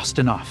haze just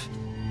enough.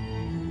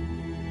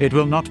 It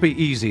will not be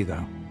easy,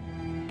 though.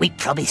 We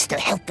promise to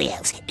help the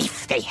elves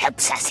if they help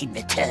us in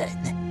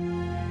return.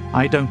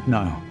 I don't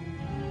know.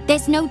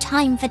 There's no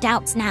time for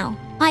doubts now.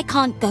 I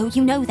can't go,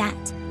 you know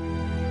that.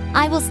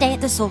 I will stay at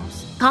the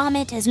source, calm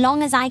it as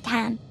long as I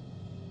can.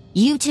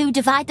 You two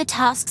divide the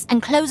tasks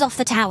and close off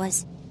the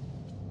towers.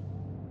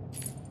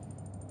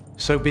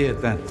 So be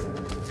it then.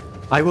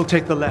 I will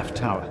take the left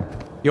tower.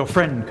 Your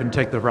friend can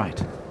take the right.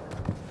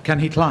 Can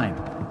he climb?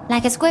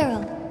 Like a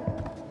squirrel.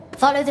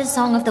 Follow the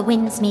song of the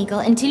wind,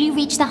 Smeagol, until you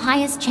reach the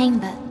highest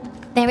chamber.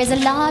 There is a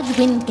large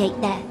wind gate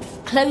there.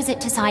 Close it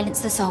to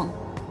silence the song.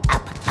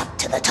 Up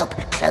to the top.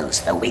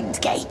 Close the wind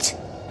gate.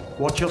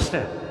 Watch your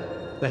step.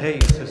 The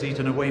haze has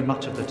eaten away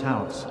much of the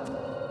towers.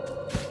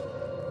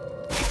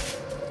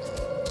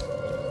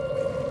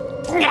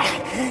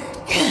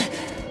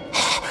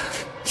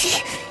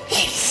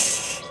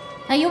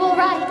 Are you all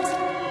right?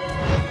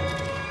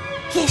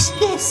 Yes,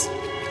 yes.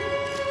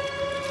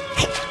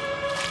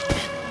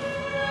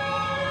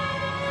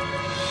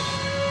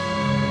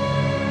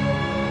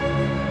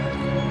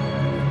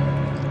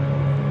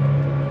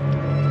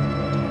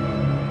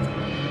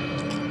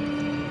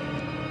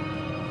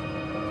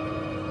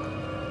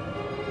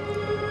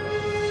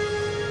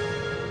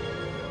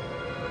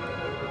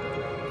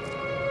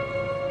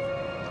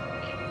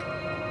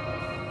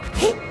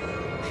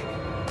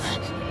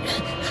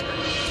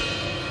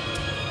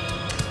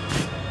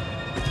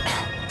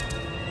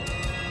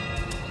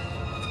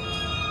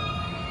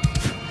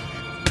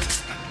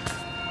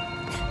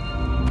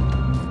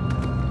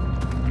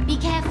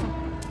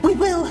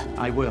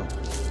 I will.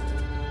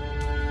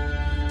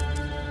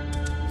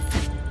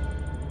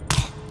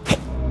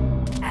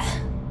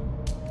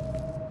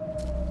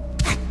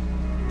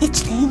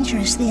 It's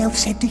dangerous, the elf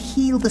said, to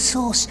heal the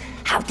source.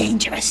 How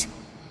dangerous?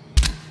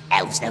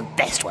 Elves know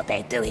best what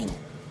they're doing.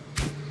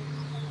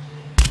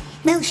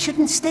 Mel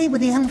shouldn't stay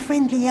with the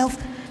unfriendly elf.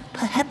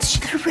 Perhaps she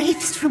could have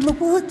wraiths from the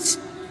woods.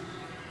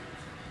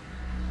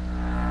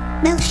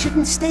 Mel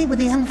shouldn't stay with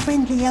the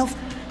unfriendly elf.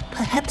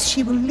 Perhaps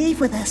she will leave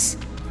with us.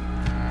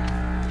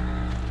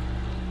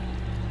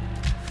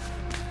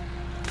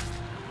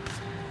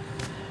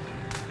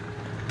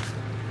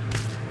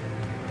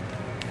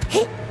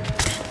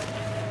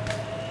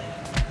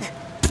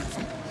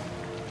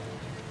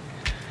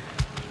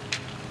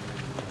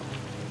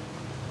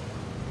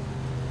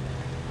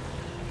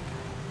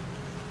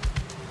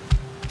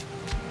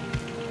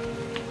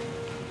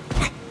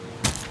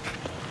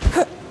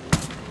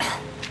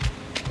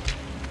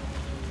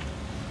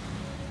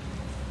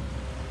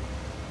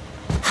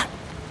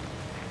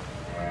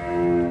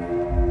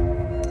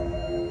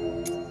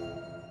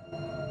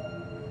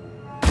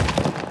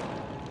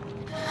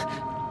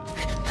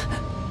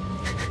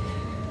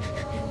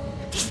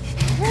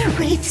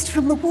 Wraiths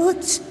from the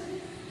woods.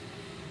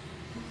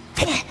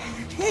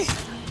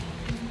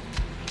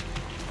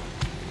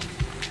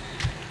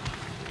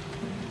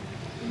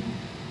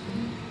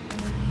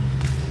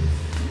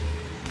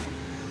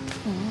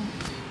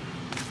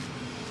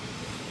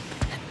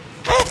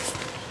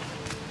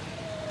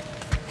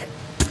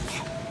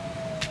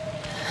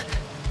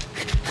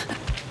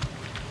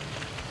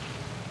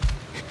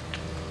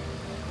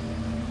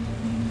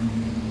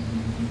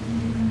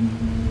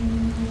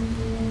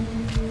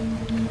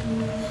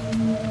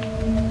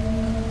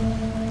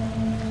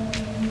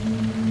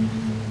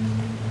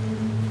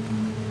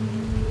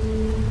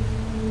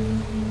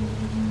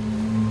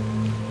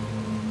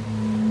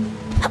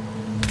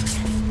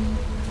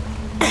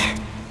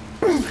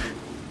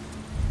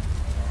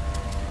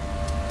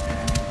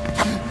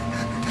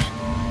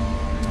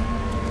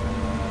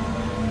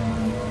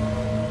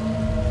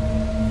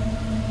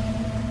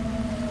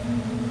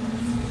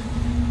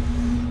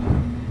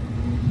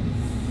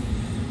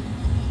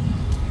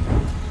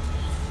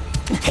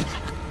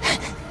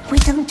 We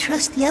don't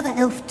trust the other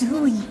elf,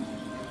 do we?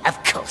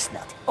 Of course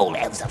not. All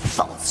elves are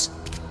false.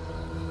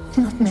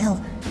 Not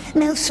Mel.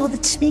 Mel saw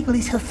that Smeagol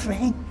is her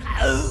friend.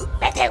 Oh,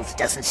 that elf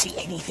doesn't see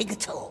anything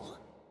at all.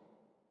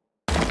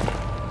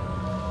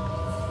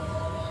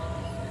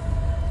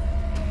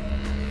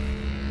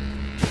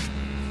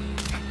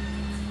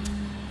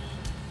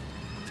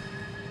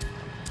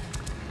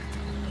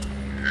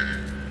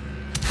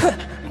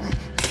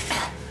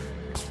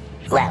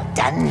 Well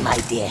done, my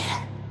dear.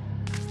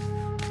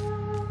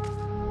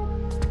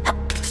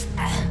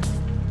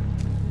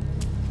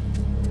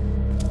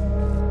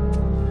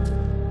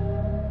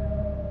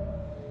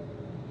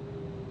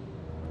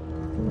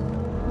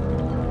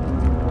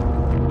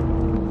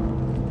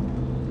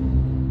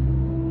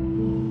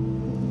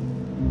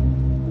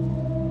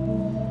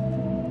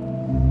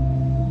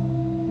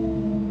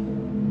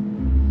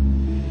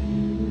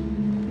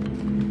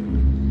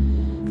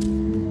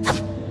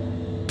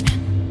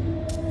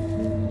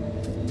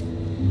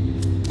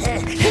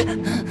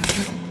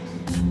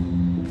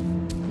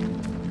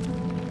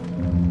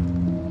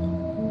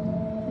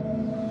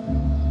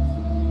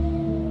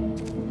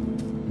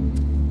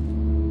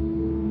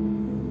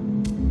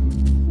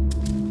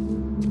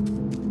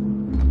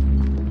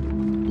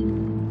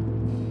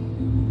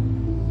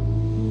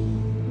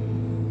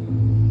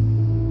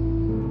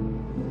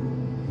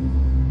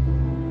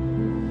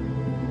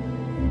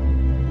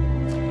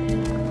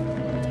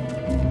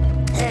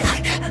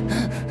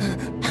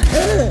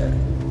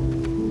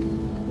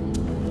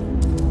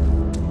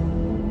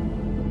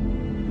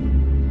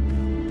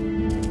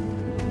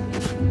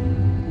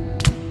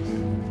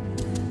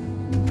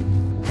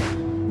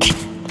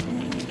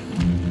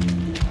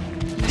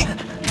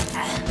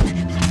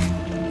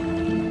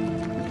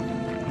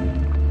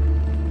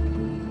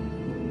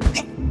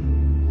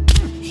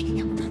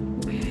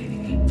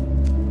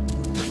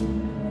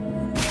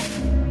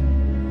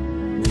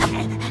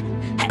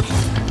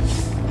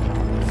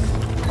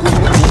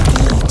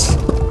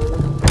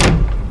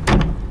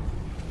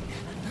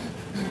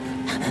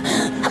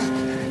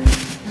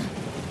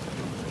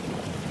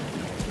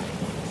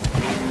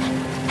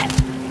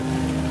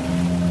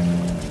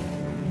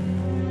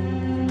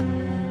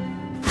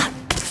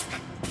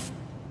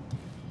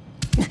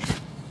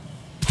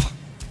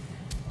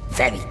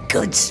 Very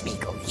good,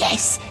 Smeagol.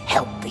 Yes,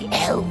 help the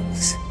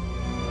elves.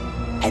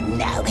 And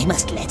now they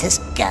must let us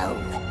go.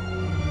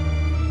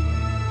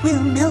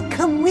 Will Mel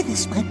come with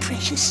us, my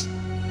precious?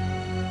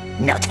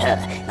 Not her,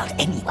 not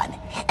anyone.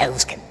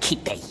 Elves can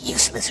keep their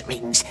useless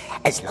rings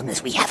as long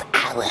as we have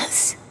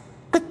ours.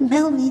 But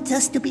Mel needs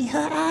us to be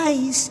her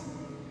eyes.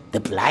 The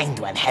blind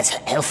one has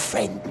her elf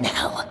friend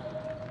now.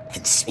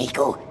 And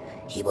Smeagol,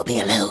 he will be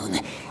alone.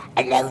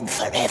 Alone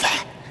forever.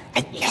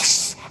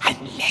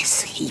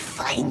 Unless he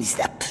finds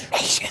the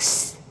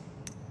precious.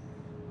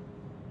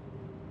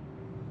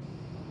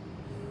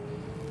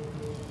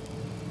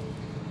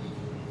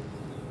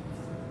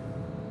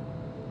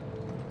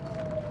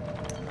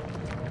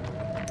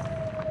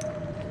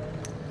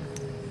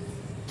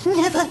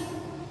 Never.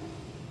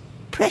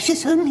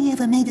 Precious only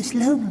ever made us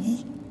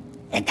lonely.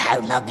 And how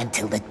long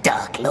until the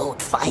Dark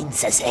Lord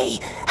finds us, eh?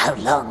 How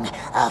long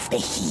after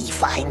he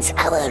finds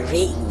our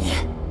ring?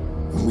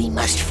 We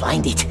must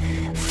find it.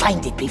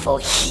 Find it before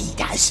he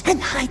does.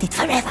 And hide it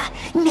forever.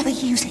 Never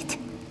use it.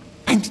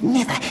 And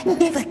and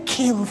never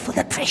kill for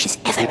the precious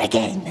ever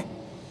again.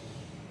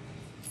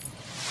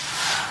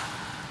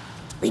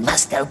 We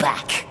must go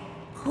back.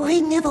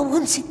 We never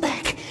wants it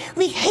back.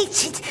 We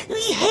hates it.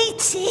 We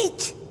hates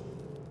it.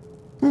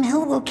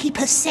 Mel will keep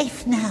us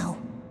safe now.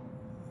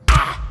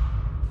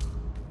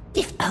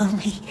 If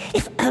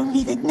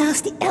only the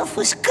nasty elf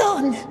was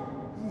gone.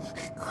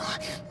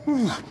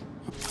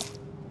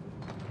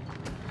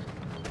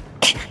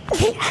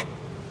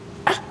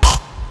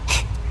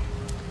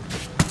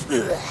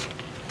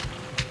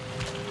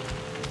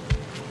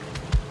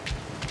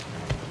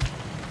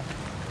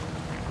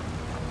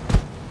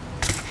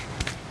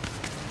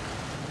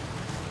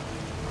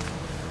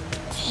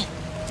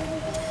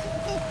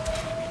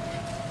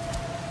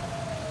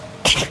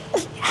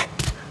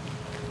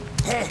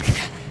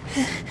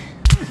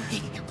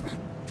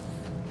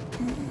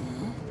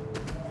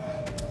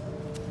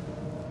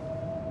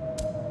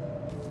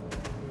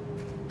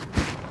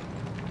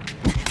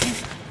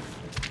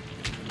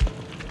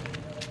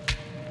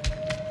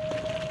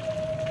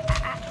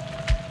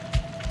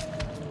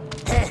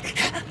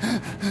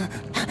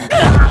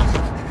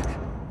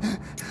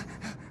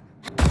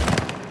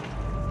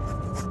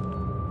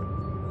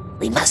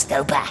 We must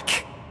go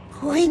back.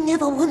 We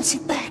never wants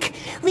it back.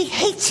 We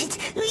hates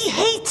it. We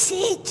hates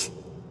it.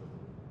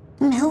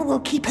 Mel will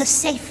keep us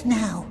safe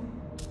now.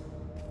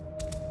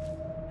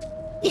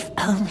 If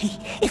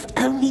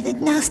only the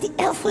nasty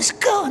elf was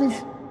gone.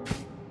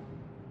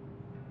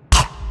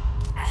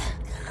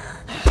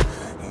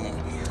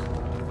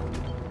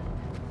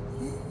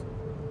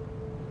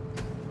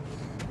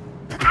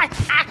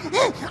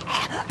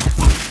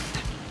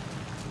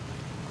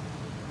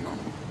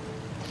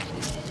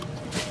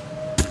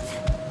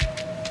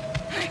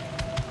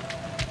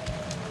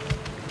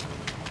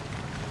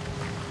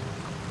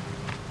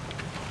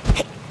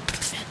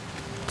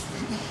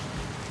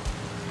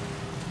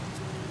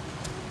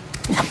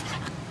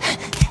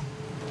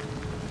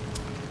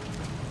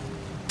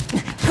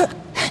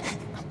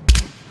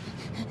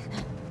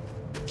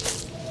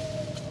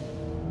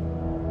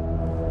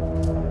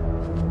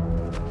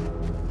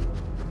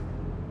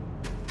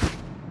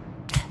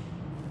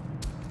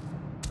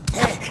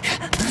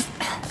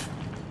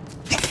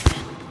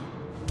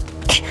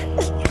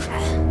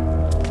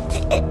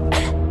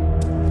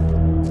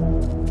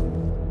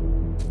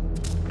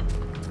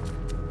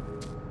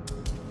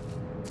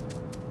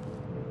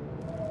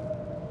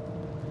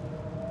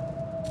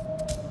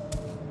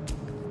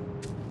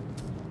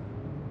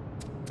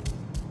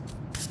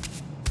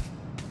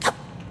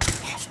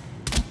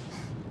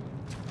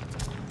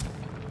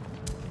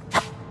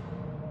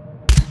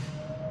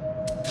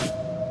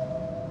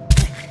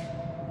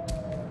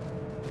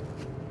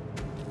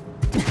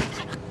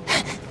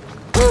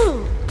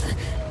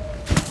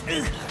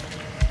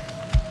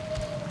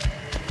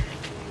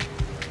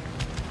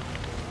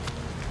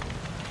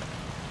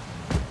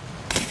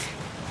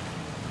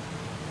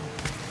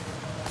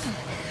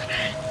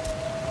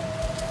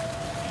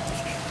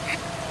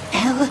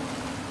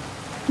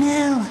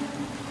 Mel.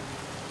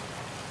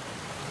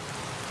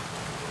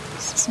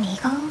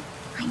 Smeagol,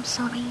 I'm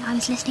sorry. I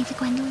was listening for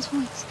Gwendole's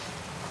voice.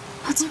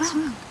 What's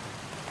wrong?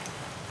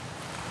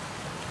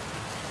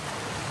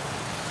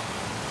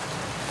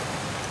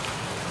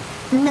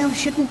 Mel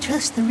shouldn't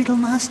trust the Riddle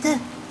Master.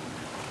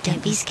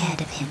 Don't be scared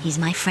of him. He's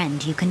my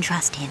friend. You can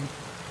trust him.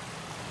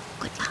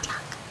 Good luck.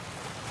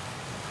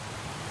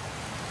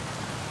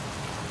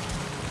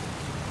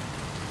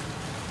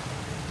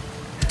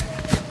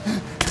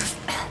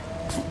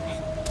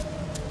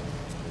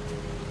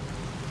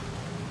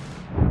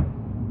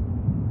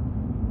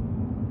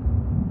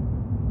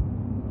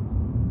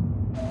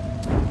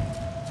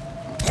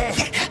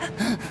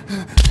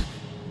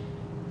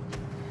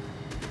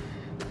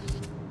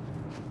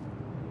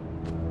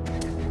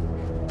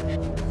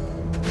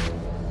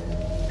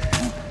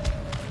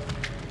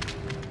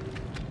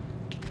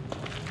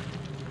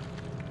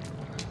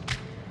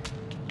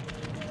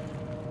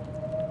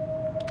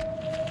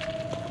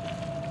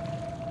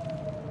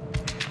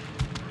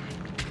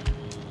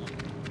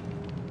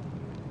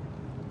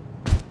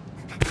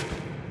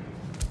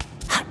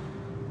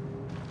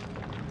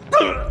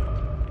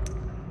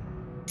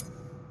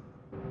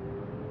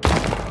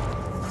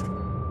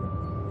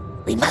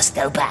 We must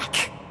go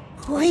back.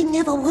 We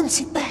never wants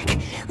it back.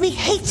 We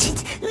hates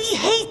it. We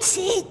hates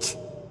it.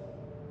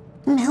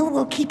 Mel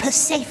will keep us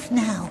safe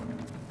now.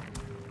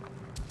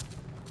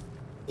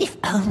 If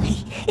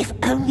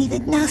only the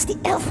nasty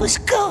elf was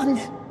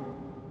gone.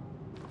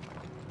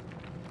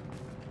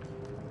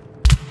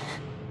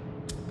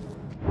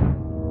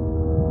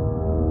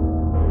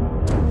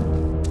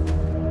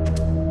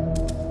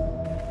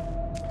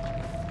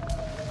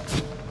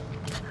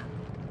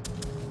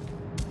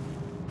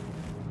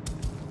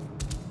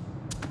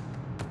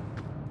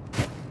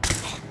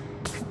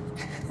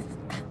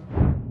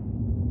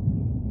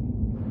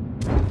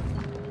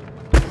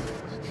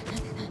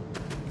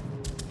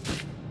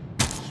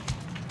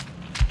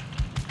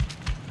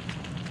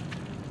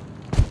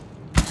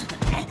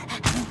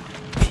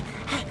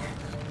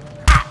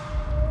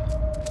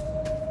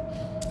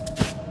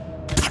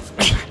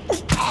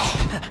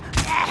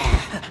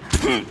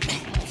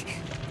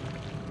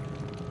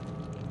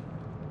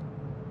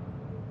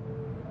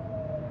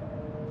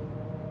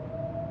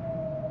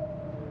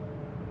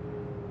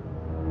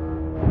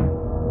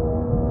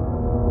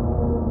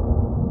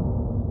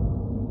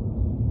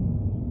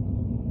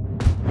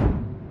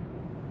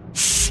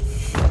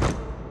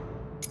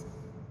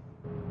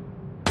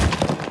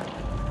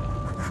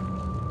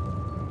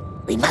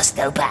 We must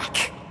go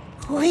back.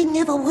 We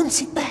never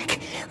wants it back.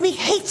 We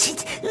hates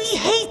it. We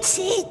hates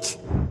it.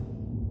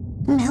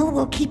 Mel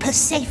will keep us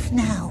safe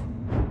now.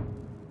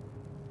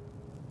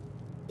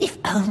 If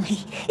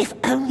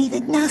only the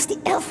nasty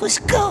elf was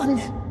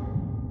gone.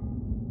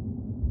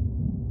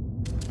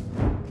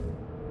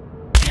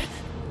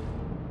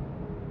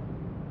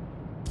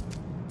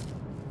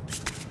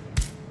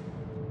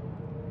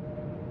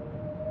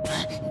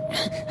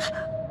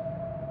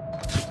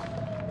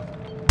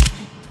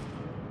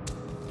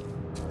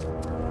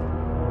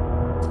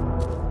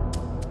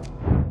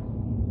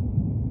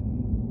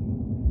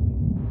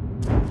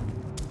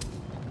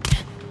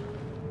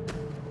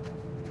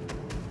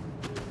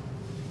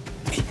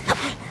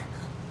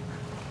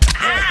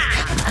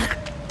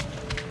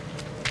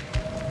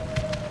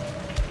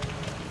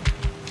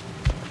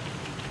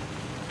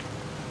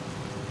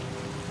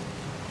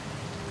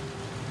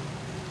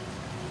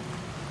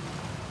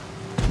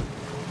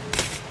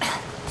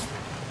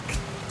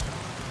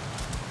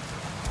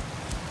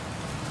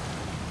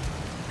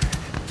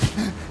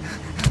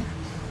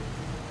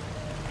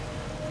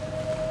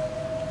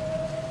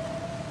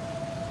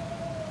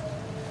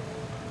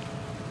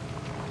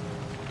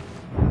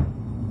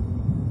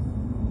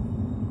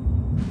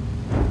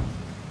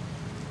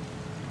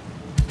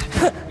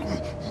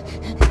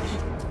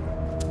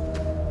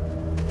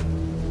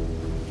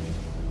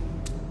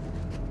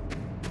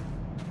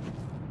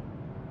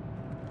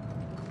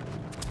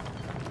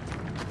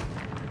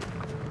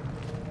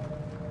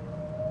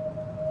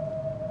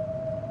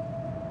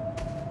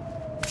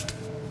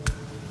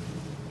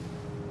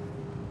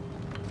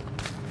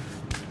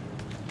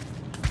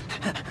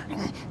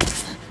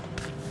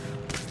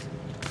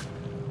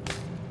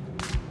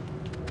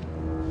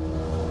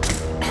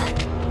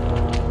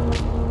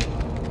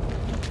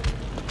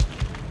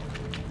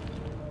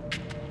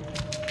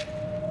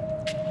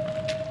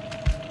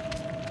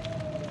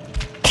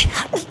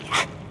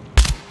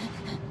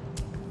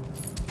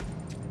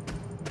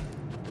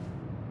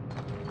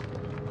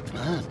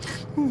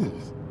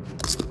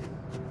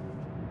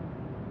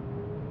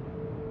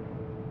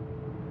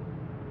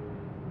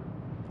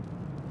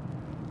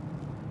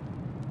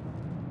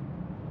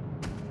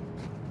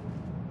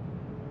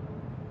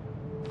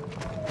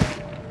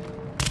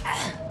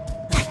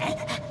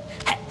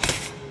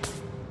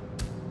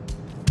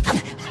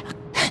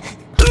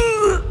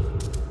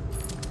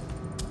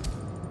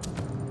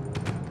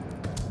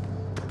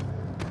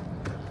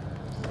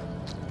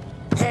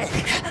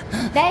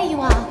 There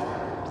you are.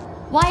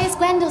 Why is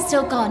Gwendol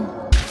still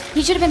gone?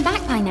 He should have been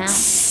back by now.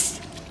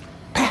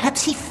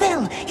 Perhaps he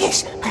fell.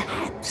 Yes,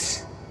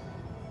 perhaps.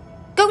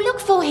 Go look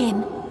for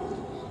him.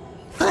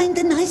 Find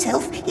the nice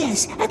elf?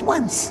 Yes, at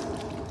once.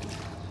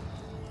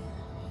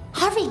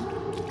 Hurry.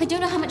 I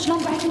don't know how much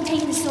longer I can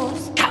take the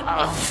source.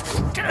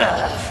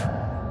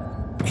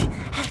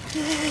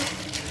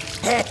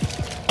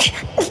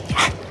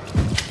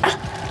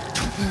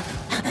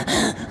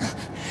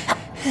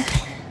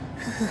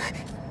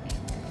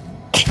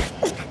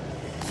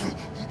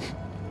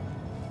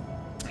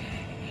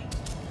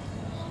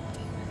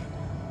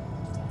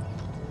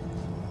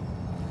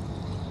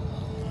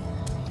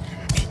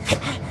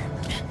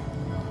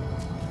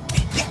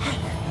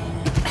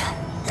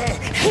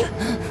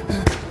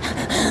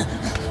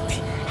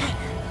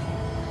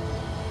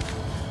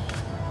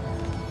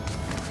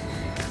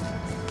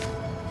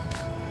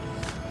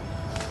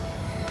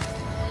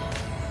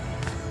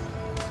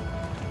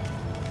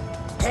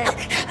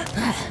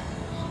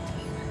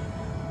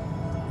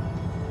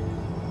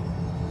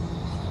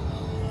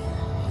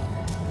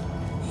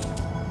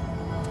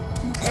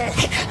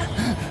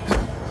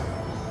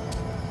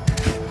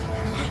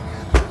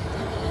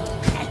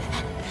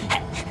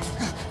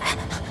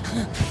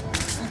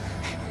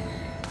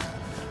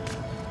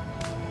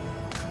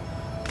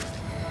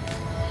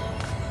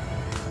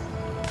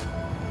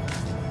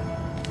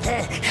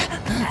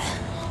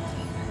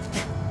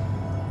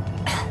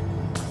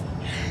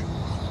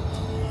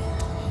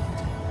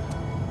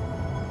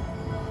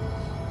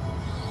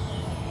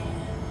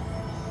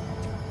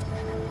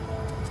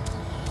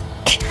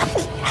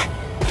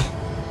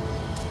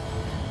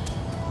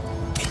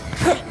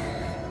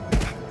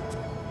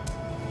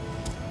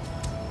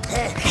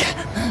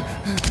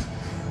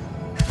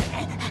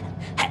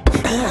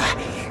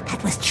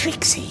 That was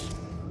tricksy.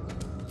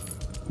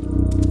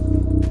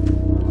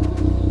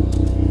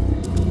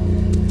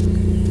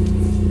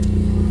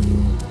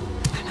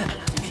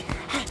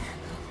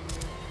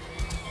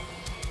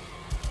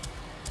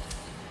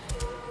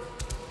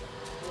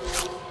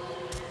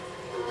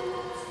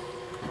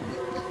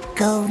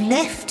 Go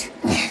left?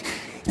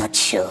 Not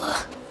sure.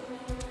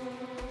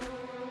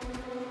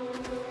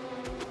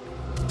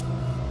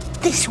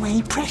 This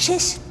way,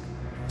 precious.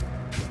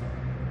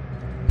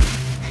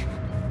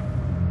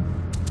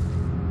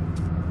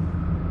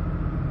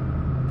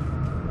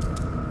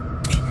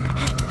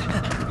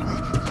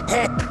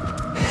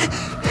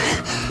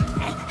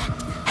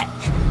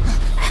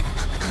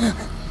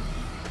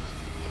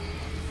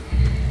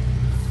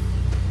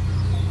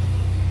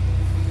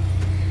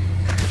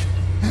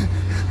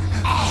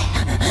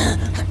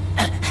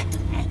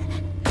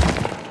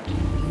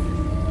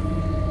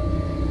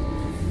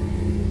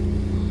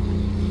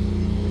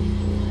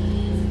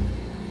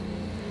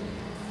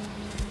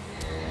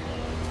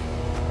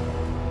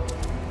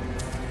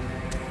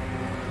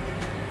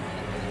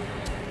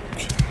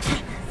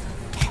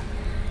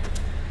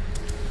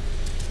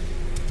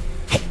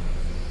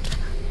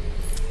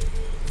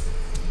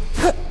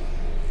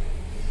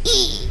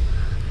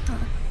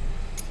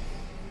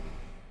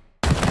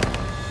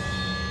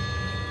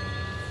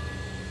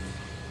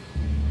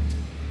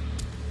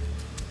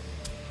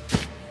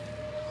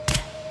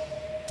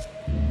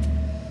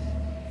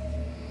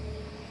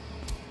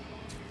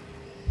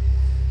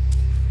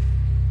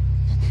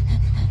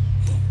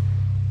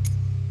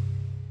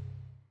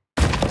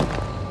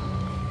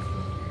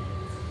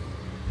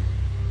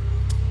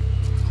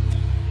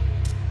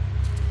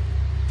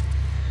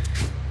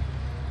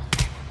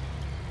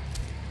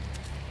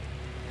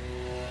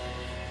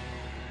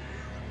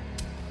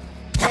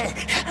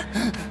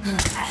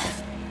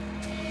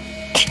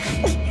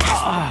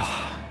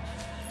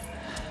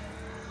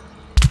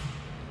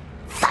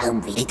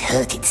 Found it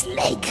hurt its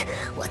leg.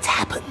 What's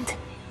happened?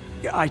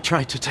 I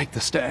tried to take the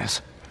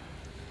stairs.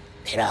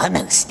 There are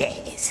no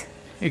stairs.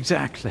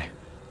 Exactly.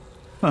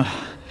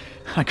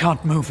 I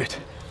can't move it.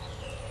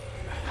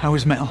 How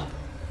is Mel?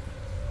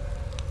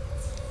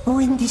 The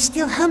wind is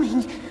still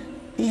humming.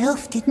 The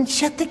elf didn't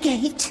shut the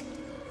gate.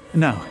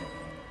 No.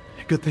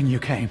 Good thing you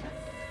came.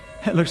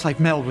 It looks like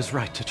Mel was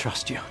right to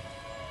trust you.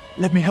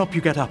 Let me help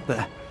you get up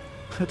there.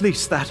 At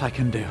least that I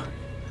can do.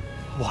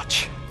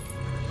 Watch.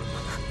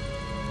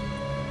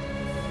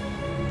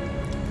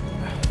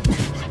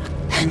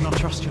 Do not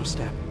trust your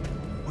step,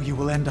 or you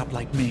will end up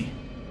like me.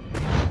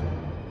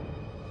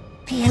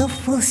 The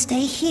elf will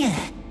stay here.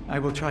 I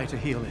will try to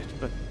heal it,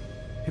 but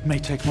it may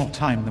take more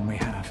time than we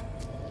have.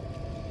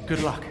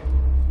 Good luck.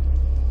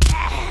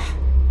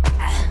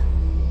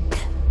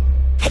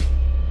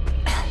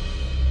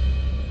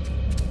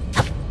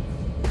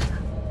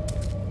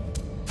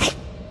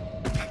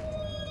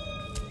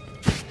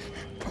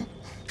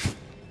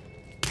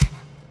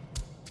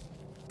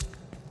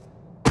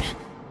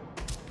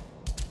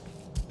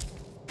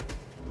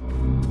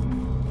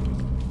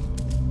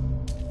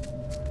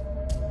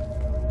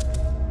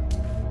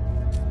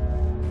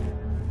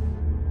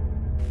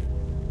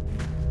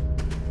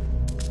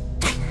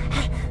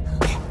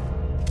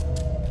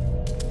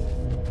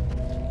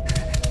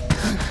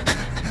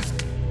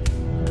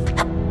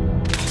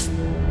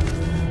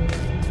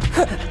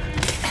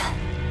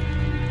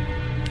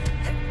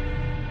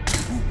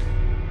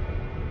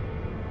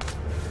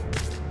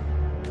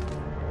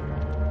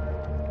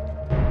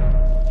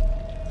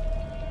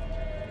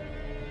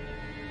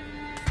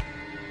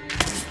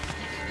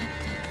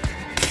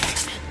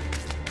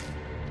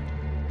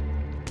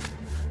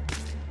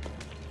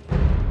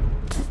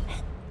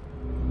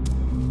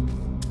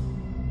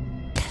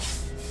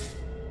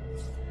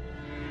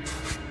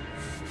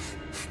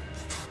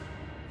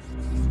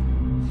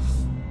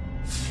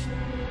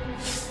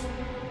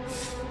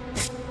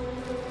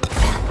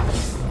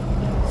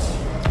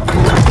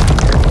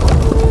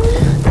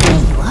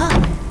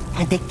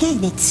 And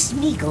again, it's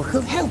Smeagol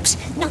who helps,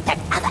 not that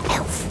other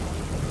elf.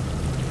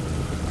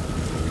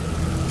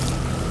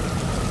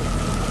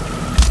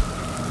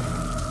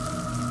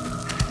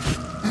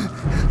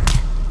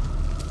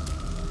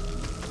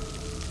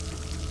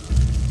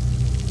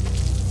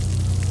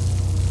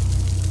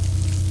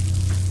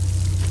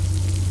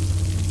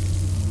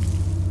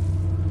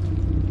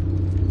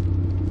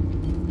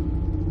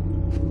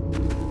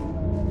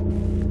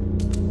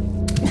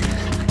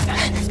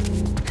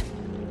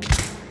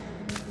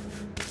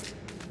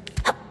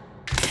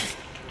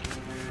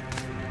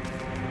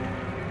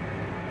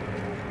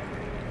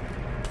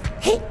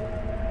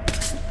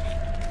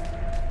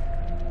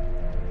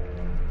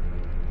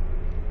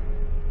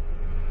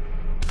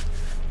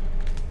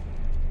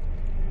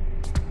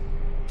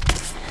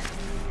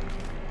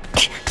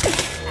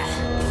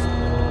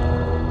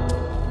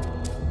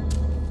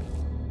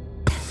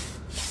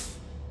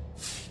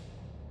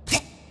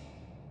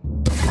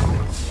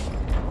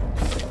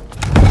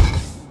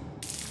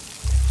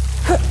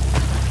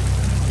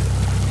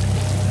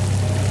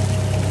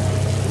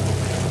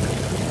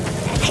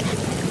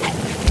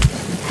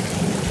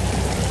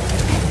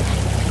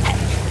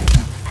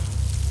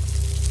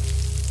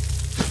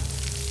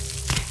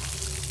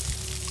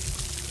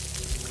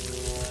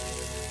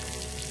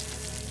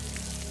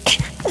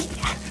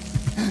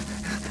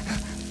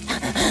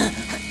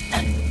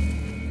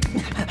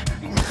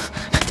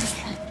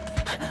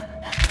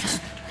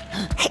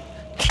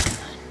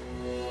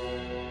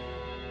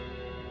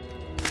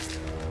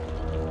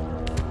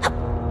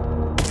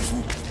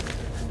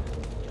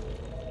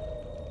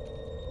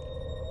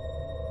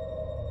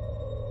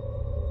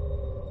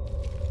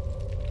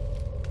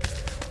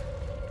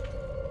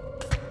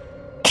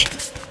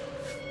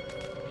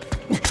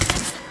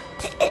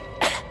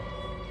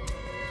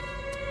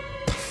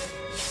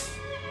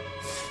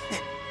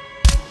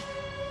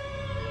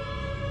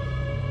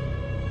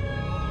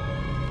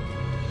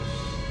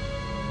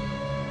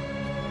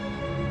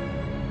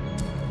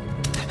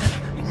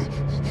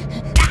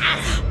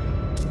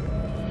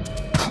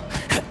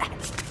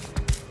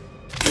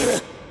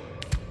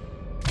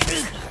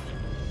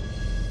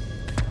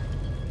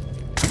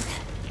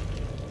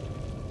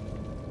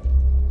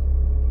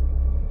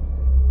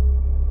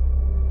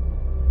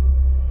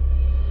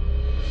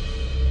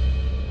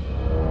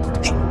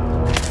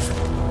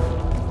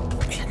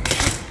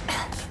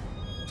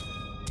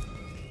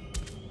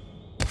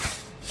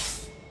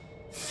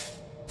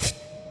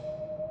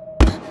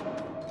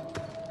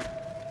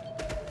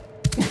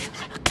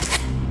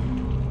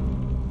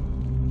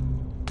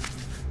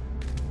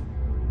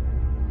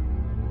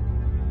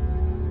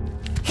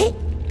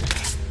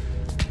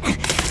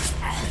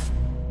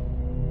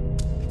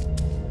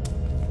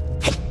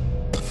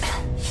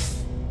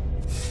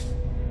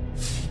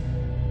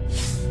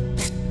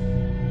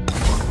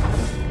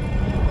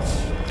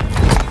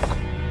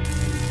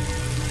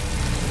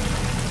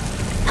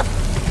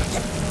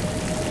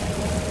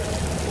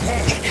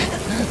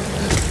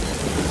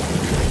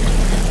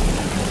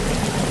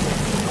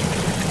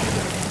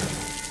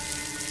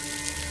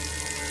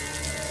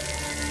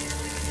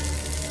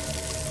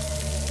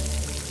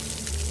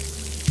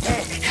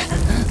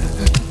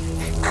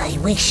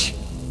 wish.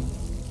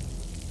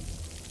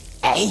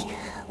 Eh?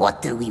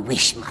 What do we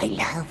wish, my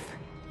love?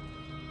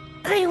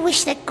 I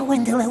wish that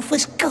Gandalf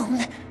was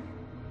gone.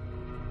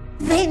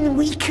 Then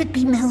we could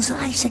be Mel's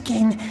eyes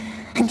again,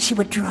 and she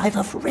would drive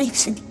off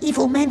wraiths and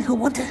evil men who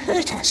want to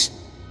hurt us.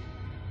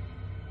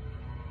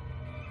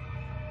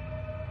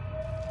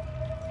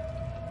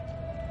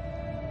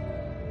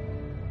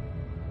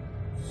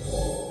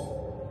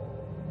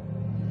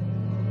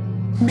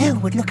 Mel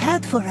would look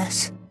out for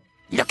us.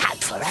 Look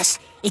out for us?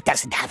 It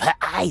doesn't have her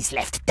eyes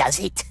left, does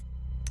it?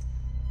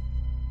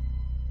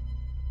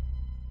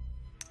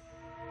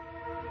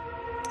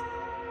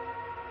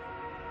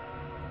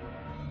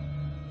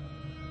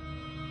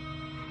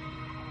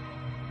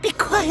 Be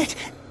quiet!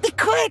 Be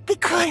quiet! Be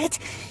quiet!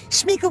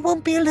 Smeagol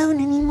won't be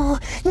alone anymore.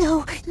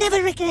 No,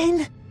 never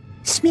again.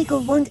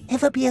 Smeagol won't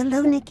ever be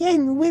alone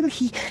again, will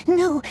he?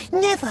 No,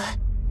 never.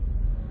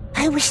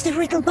 I wish the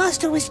Riddle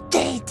Master was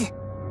dead.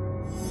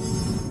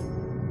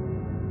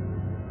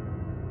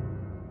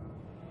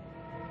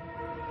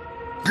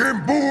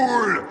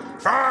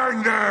 Gimbal!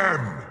 Find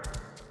them!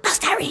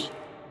 Must hurry!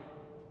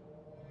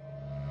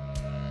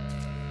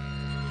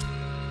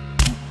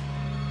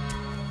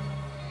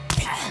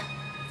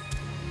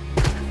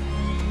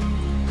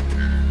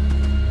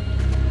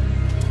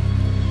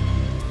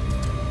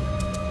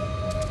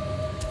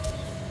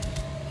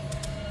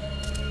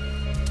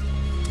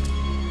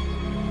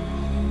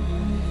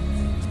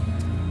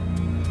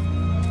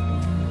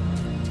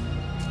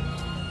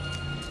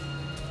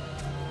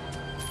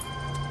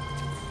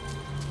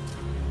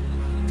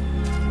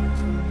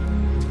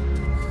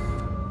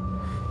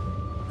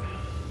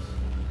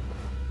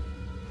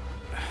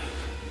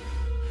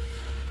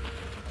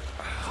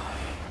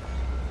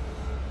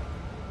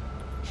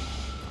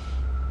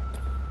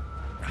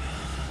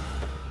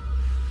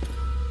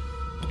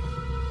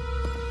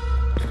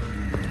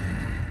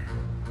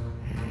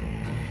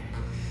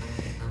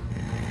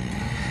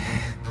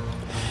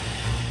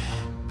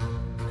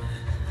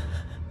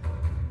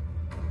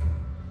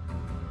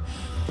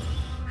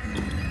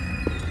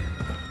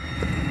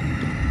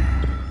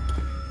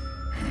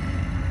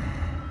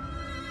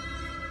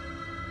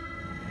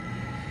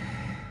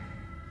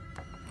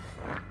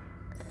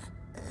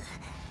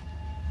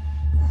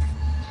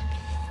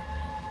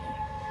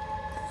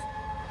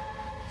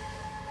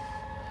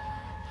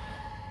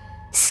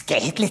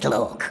 Scared little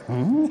orc,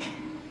 hmm?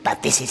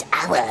 But this is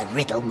our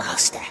Riddle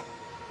Master.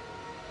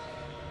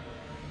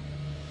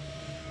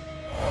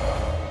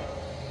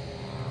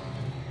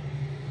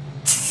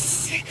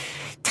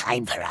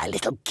 Time for our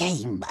little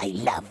game, my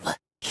love.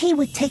 He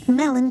would take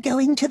Mel and go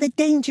into the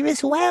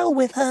dangerous well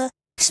with her.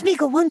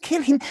 Smeagol won't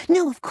kill him.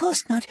 No, of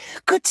course not.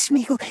 Good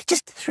Smeagol,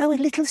 just throw a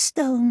little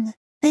stone.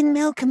 Then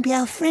Mel can be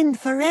our friend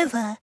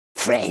forever.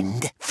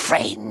 Friend,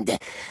 friend.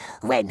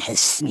 When has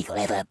Smeagol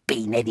ever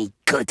been any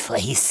good for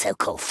his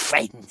so-called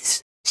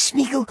friends?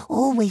 Smeagol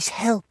always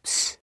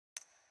helps.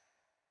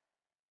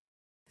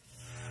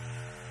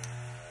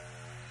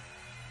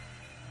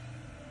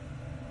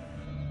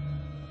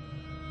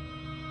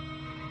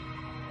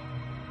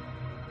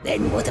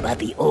 Then what about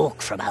the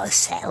orc from our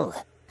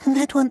cell?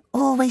 That one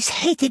always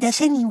hated us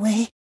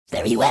anyway.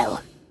 Very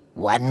well.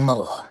 One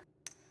more.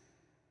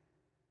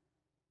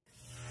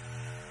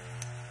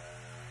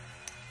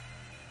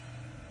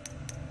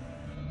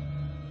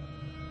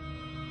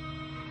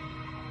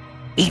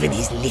 Even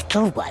his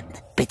little one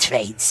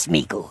betrayed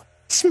Smeagol.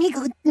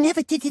 Smeagol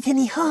never did it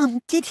any harm,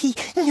 did he?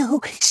 No,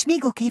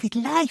 Smeagol gave it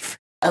life.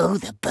 Oh,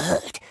 the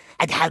bird.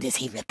 And how does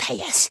he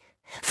repay us?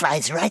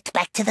 Flies right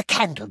back to the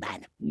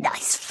Candleman.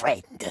 Nice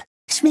friend.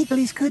 Smeagol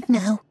is good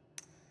now.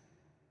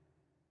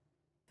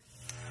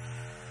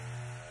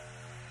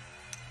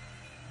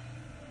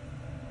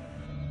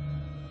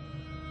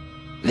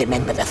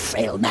 Remember the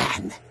frail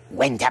man?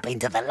 Went up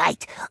into the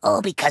light,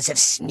 all because of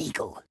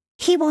Smeagol.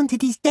 He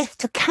wanted his death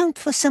to count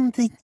for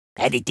something.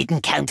 And it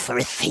didn't count for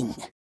a thing.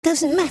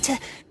 Doesn't matter.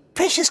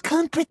 Precious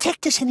can't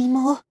protect us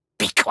anymore.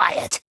 Be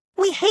quiet.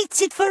 We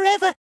hates it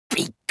forever.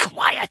 Be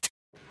quiet.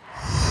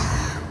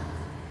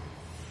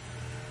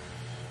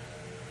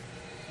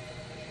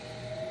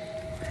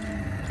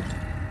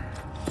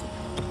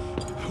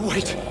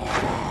 Wait.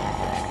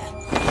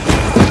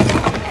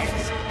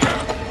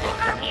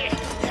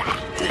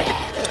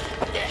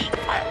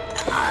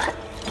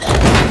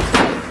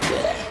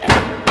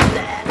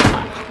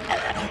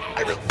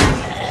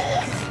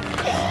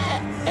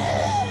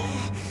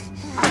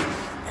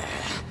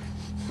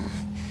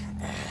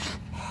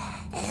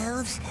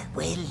 Elves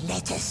will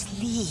let us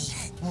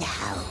leave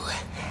now.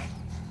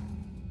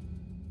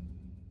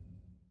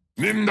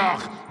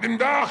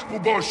 Nimdach,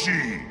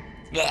 Buboshi!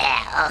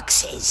 Yeah,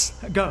 oxes.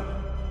 Go.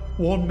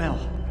 Warn Mel.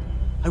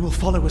 I will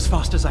follow as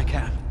fast as I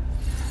can.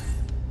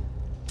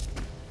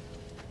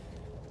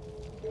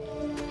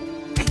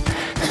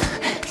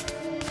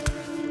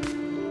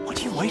 What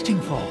are you waiting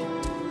for?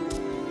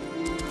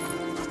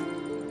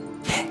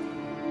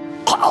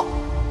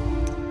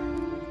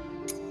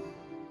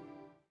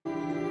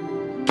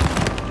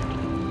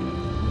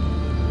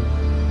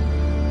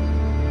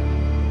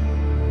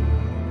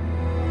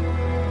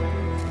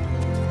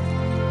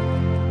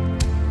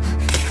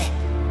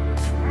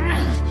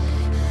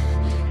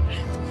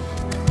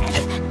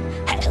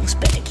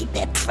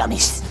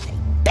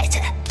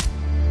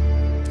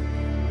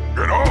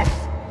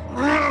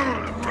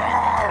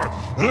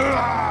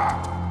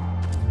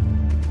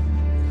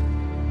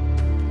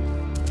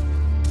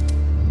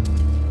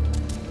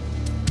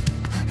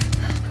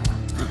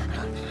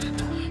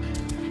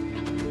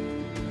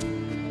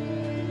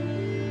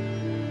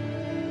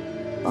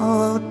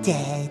 All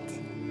dead.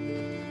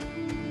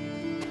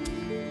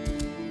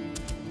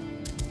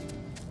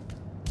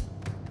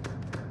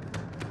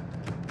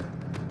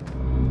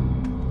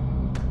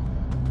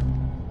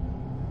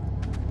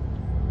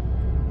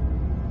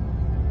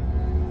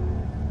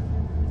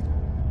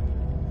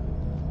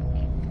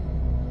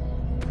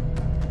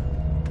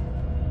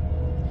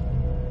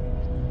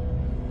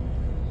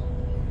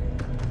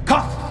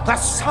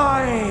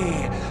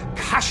 Thasai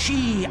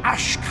Kashi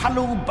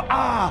Ashkalub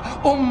A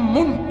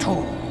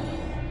Umuntu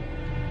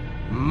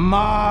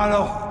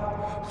Malo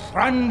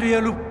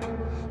Thrandialup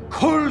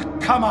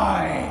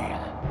Kulkamai.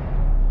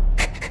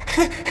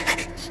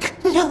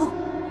 No!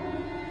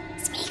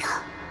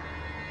 Smeagol!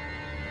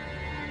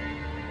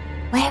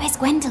 Where is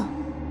Gwendol?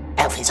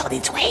 Elf is on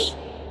its way.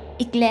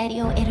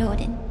 Iglerio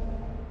Erodin.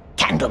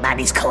 Candleman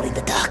is calling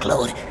the Dark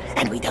Lord,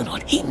 and we don't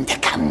want him to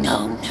come.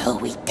 No,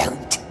 we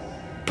don't.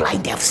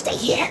 Blind Elf, stay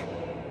here.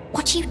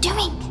 What are you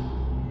doing?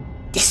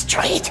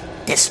 Destroy it.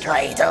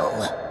 Destroy it all.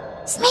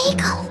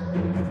 Smeagol!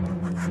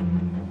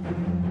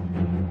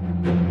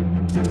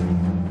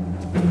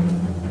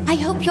 I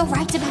hope you're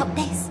right about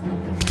this.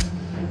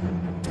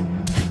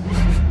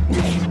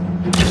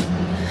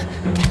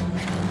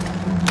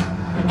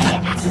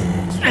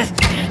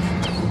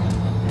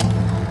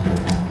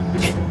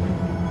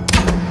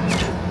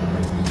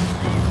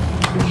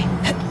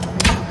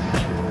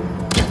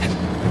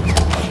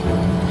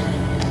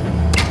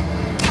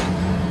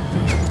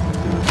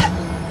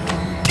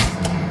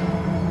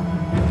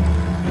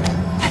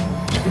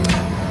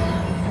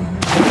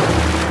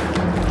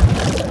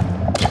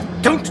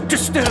 Don't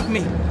disturb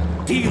me.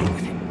 Deal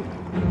with it.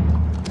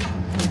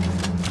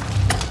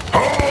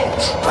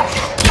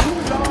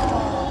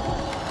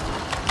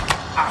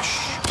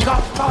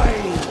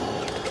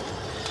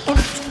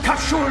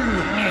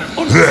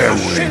 There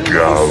we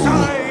go.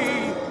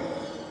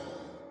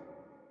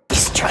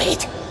 Destroy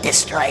it.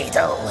 Destroy it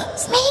all.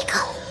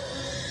 Smeagol!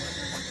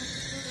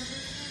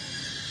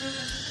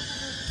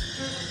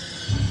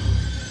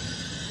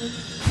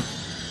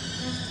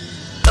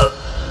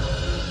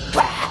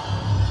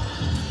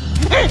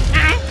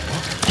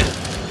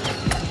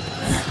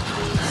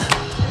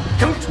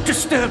 Don't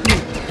disturb me.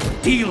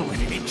 Deal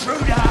with it,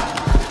 intruder.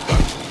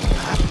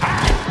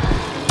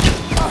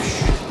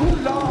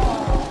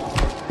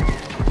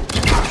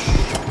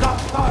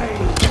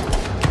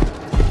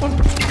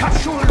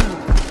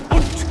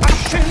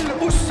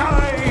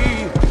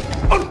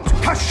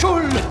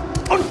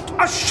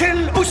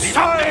 Ashil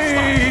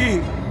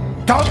Usai!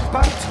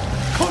 Dogbat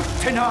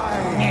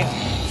Kultenai!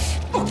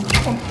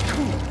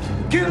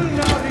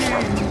 Gilnari!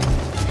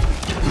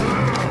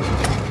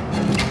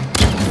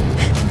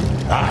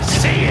 I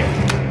see it!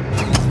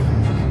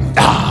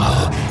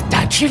 Oh,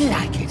 don't you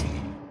like it?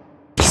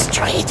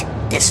 Destroy it.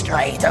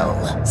 Destroy it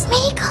all.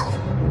 Smeagol!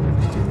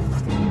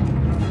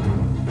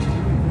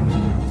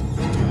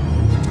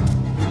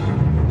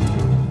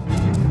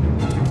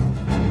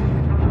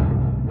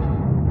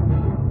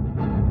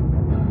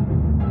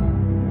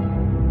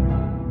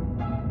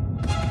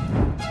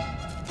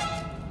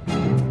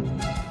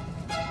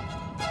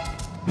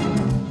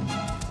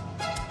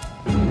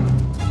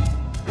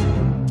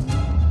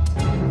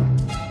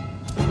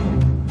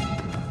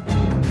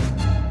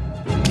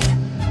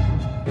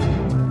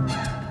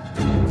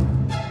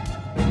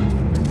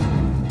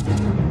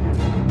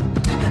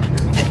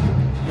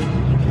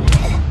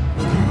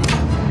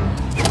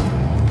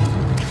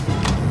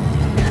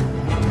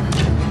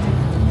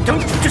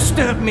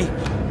 Disturb me.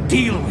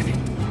 Deal with it.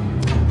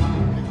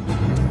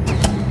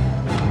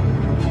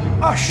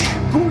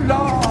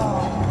 Ashgula.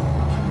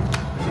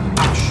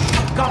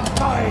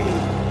 Ashgabai.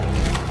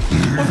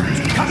 Und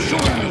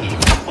Kashul.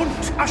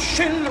 Und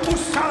Ashil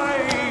Usai.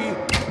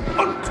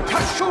 Und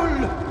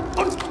Kashul.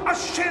 Und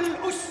Ashil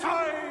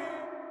Usai.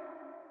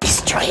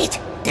 Destroy it.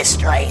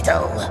 Destroy it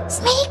all.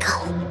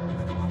 Smeagol!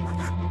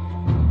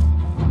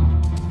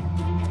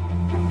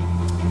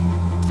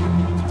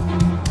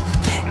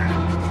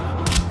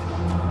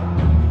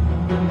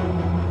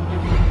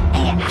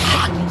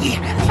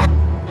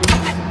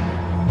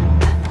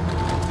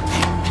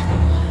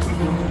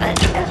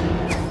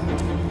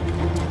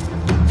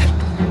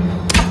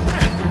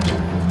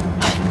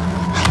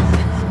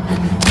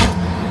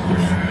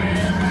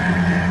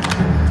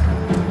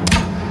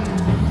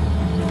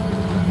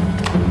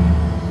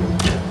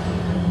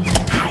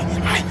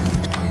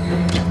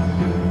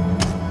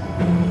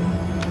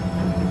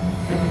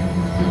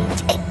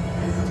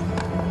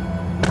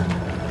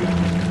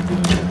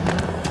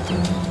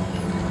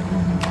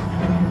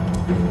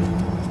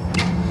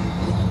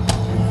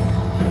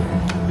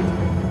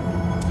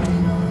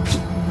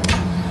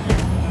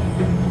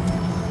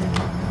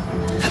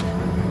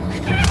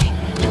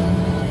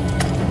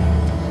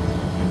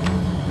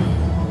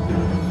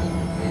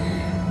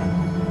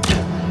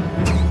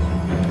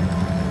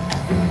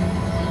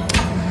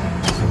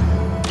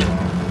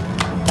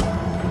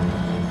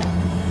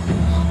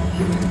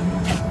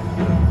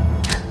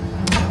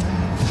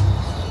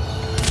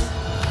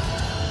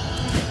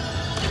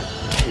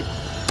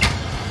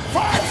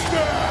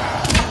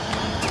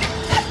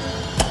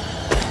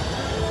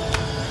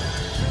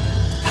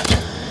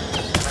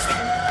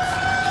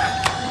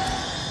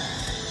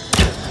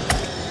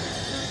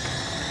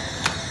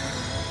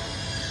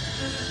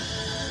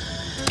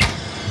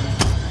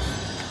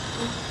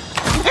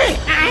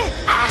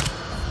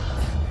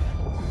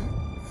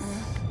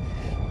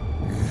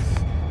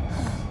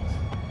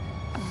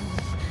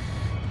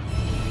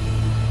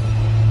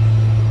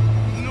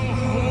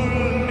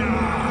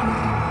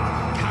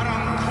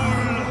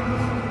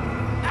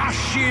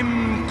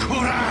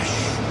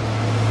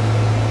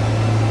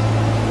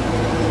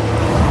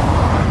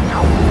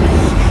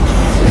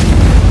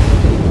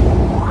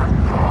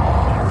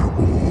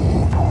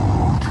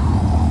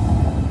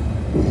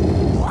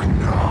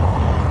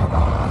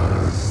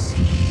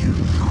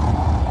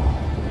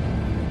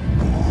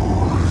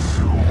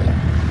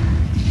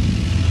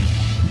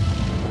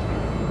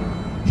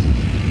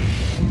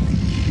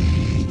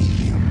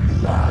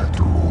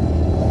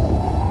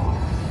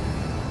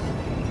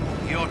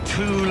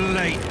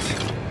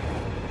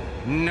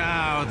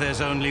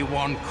 There's only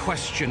one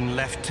question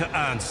left to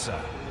answer.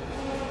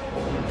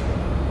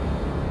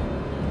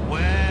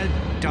 Where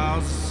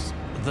does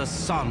the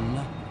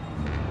sun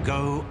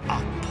go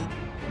up?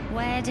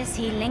 Where does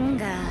he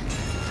linger?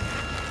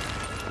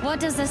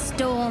 What does a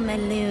storm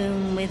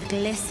illume with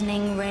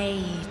glistening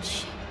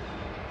rage?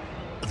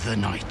 The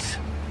night.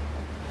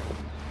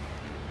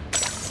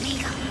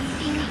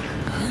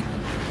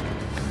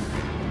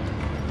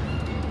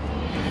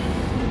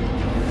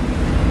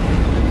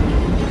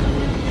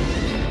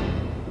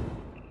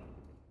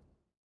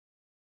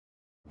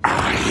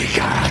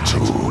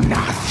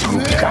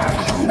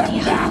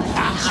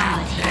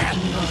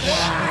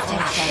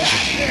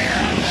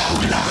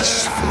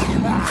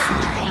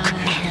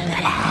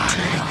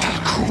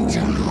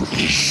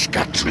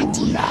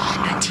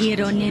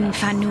 Tironin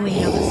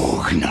fanuilos.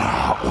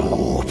 Ogna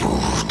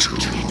obutu.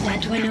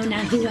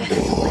 Latwenona vua.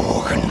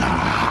 Ogna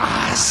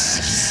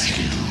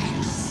asilu.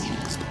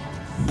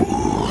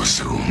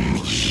 Bosum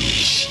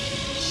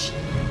ishi.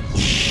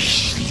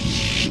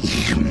 Ishli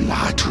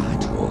igmatu.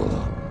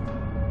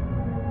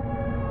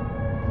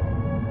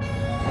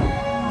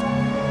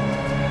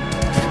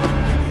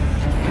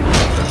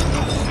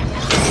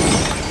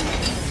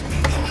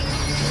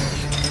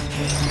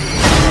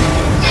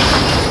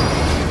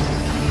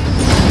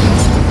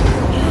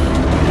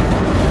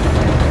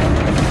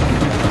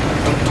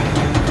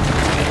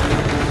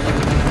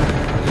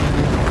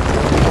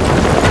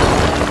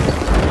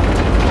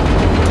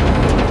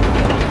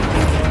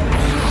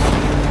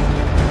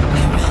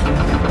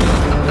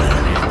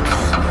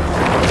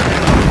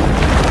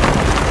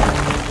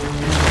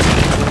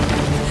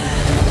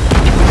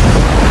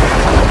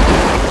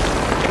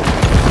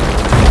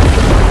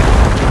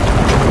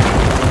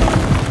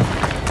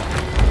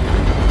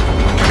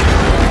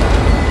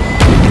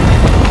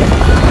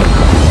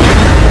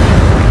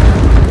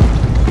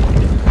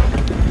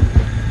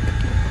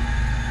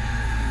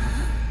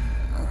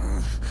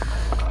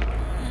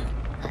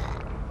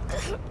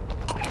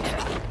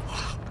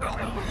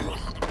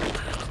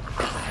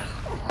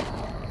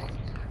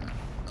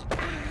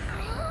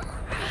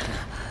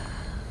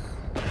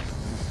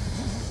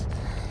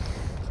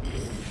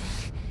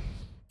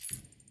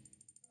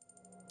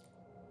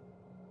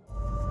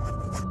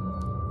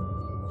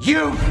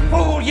 You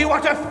fool! You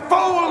utter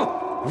fool!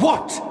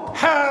 What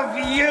have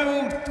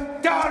you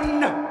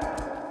done?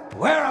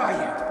 Where are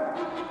you?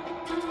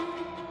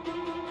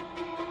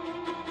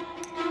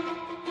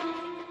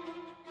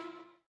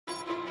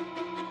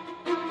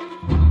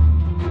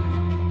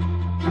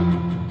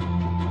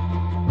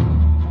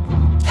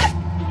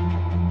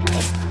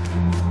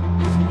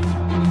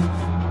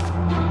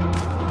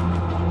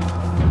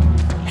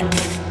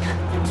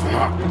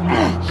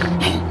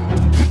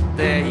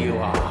 There you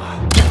are.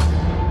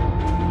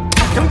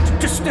 Don't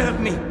disturb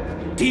me.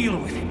 Deal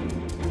with him.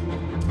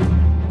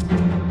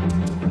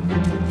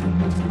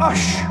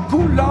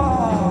 Ashgula.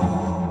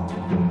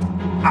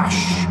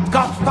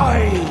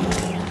 Ashgathai.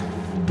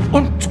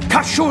 Und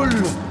Kashul.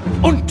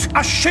 Und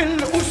Ashil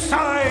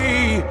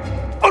Usai.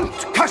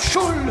 Und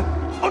Kashul.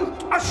 Und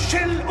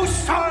Ashil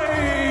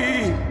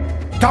Usai.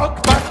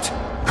 Dogbat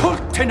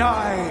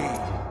Kultenai.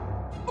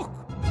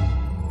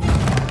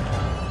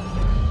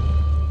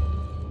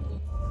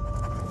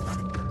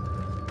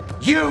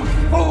 You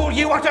fool!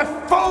 You utter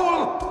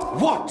fool!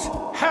 What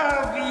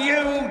have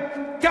you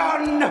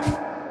done?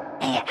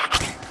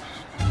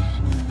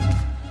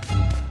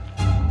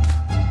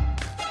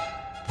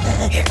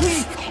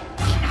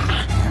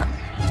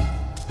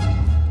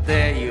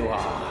 There you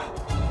are.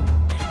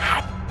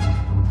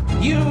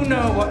 You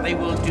know what they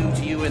will do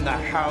to you in the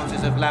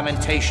houses of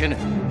lamentation.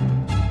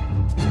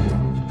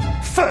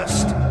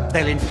 First,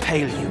 they'll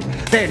impale you,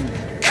 then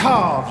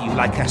carve you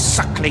like a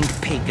suckling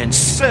pig and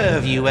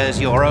serve you as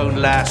your own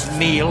last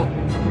meal.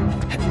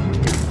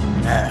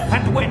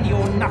 And when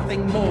you're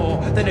nothing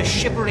more than a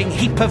shivering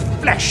heap of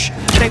flesh,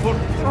 they will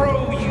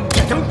throw you.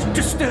 Don't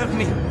disturb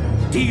me.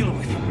 Deal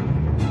with him.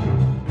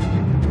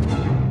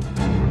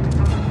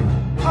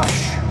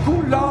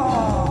 Ashgula.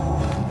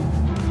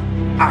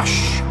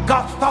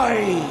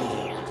 Ashgathai.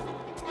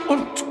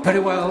 Und very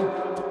well.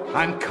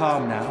 I'm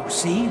calm now.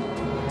 See?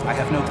 I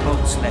have no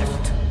boats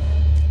left.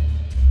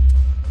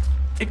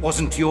 It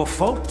wasn't your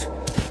fault.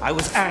 I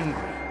was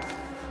angry.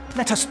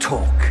 Let us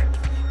talk.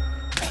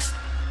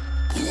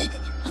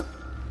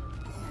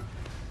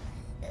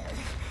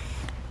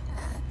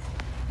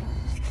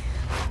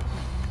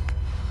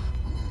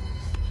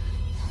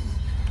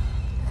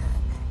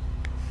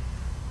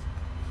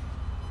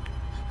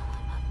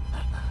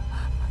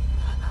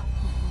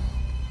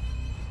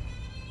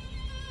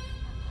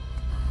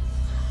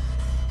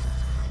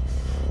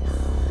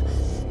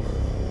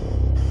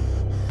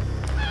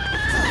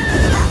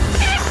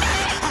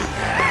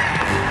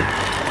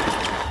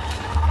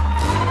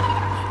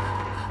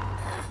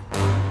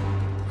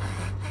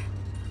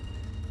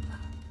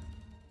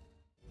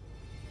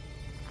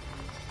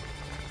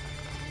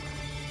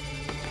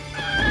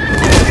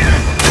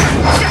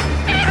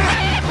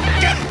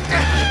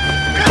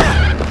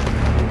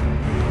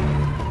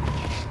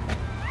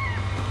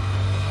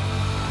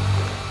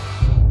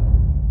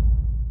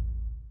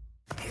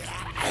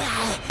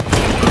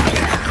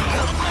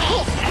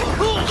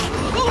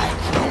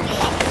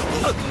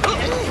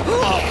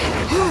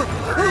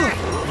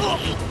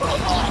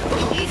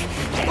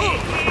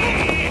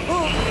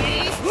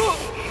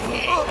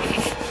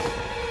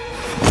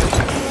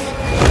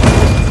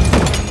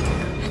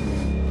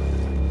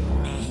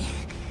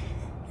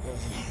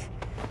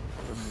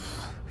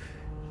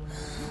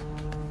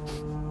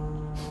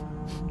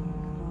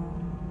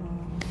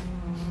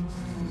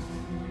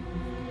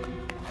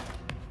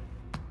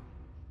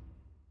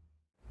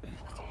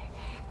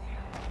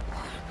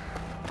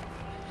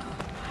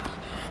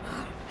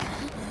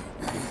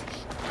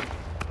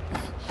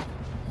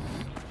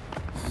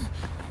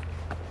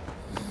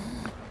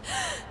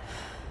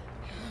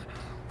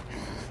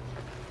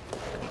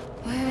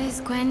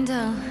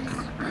 Gwendol.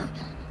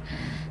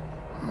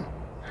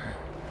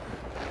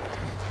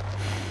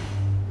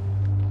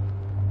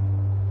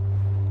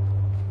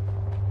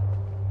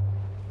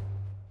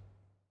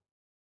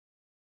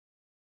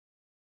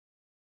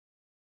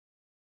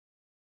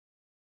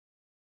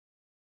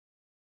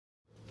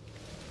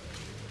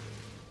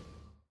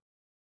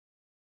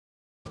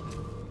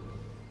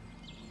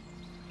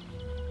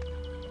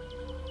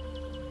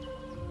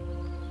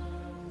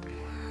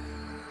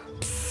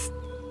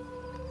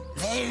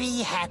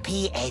 Very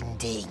happy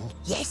ending,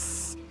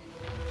 yes.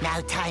 Now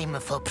time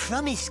for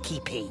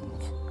promise-keeping.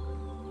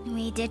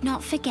 We did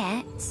not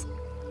forget.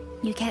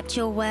 You kept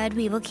your word,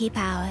 we will keep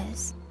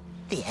ours.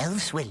 The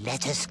elves will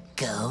let us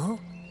go?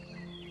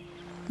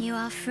 You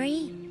are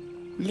free.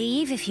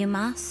 Leave if you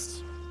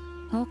must.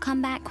 Or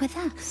come back with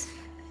us.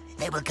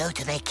 They will go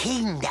to their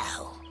king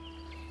now.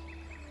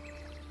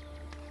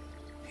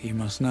 He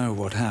must know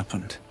what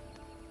happened.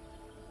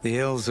 The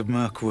elves of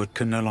Mirkwood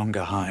can no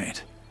longer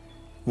hide.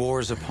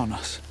 War is upon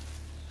us,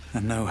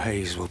 and no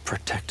haze will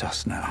protect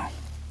us now.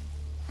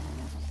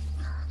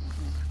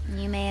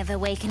 You may have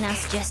awakened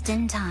us just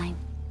in time.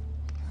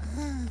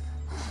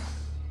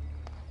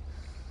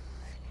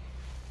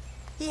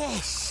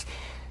 Yes.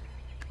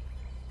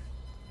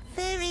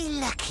 Very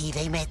lucky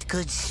they met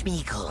good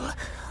Smeagol.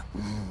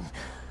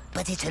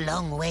 But it's a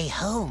long way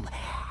home,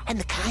 and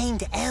the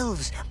kind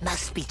elves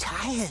must be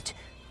tired.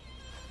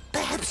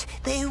 Perhaps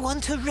they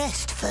want to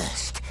rest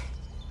first.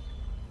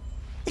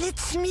 Let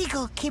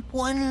Smeagol keep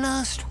one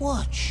last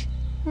watch.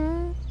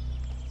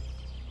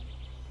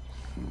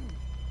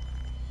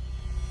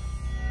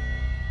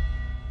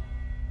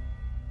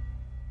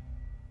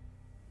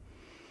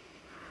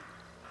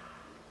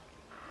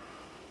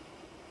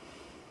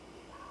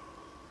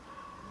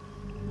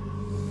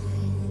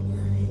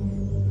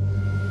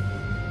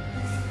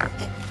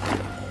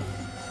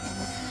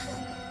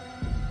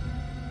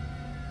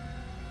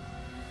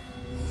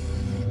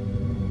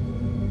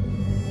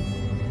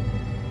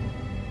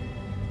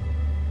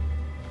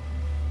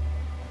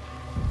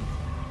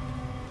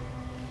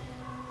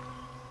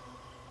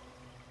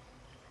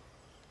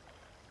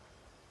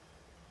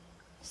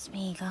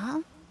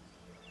 Smeagol?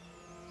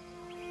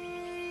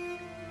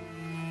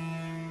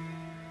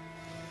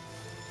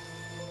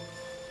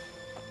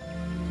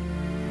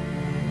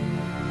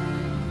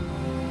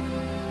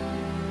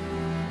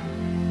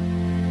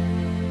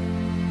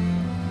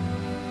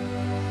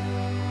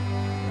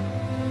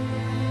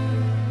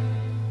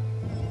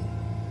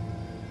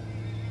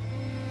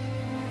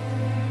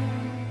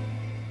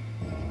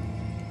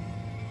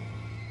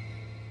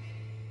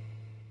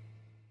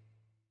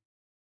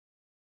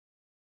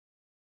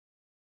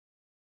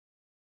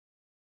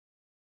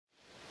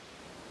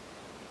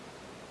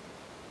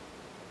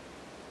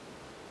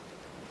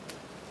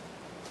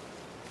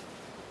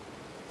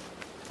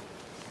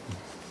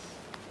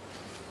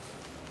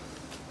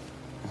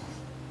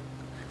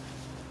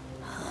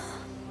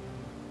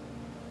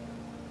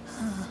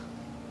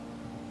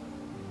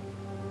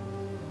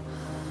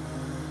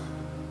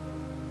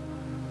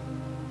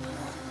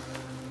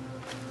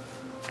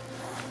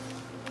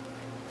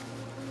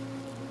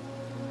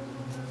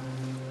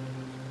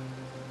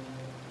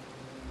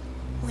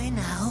 Where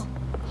now?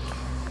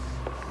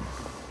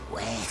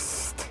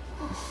 West.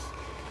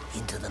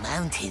 Into the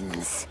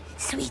mountains,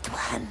 sweet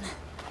one.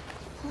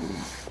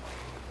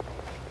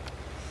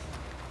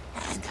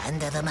 And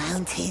under the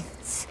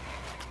mountains.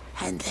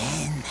 And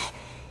then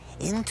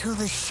into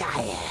the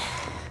Shire.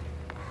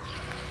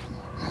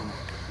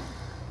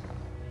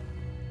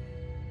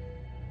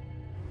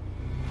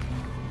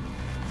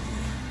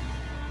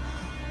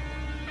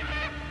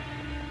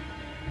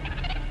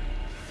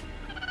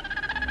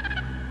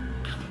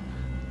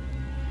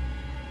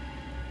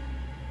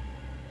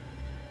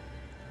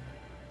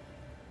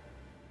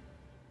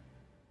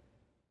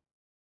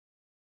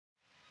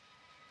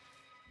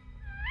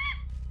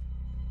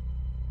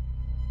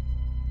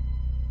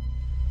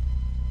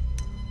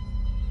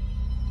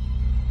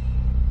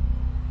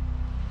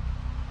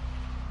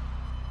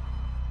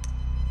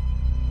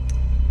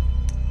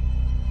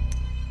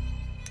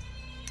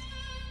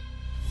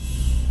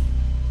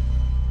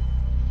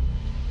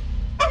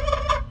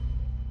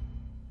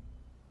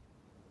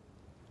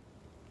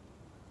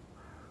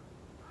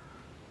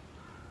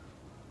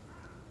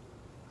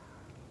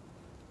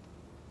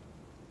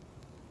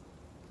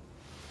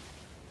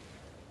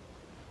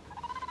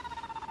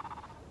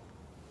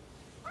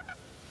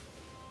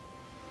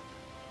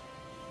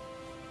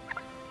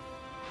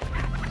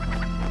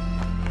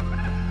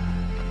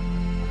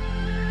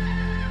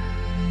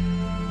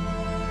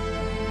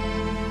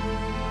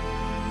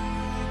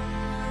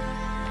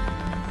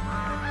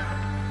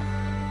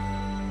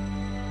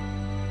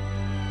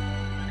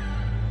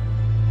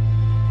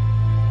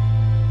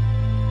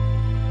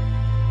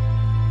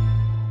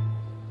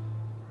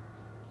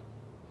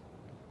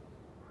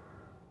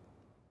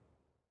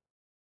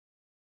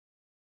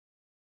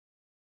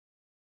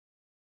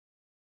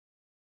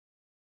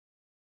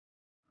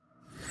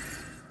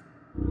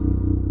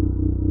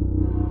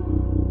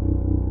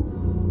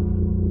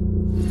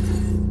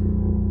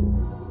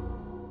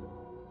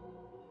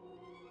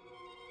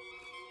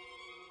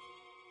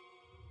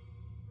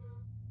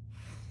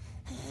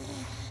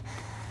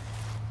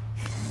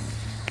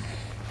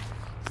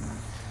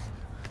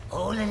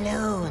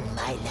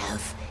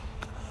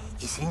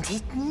 Isn't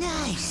it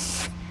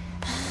nice?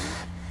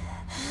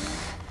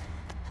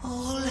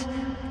 All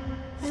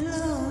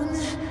alone.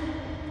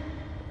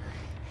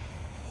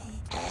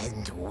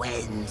 And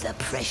when the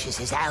precious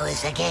is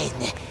ours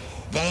again,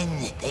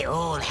 then they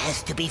all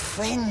has to be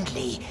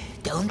friendly,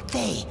 don't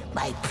they,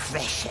 my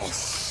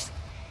precious?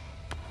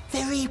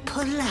 Very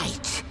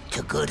polite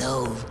to good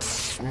old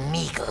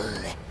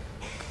Smeagol.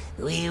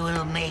 We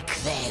will make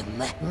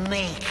them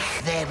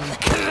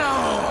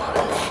crawl!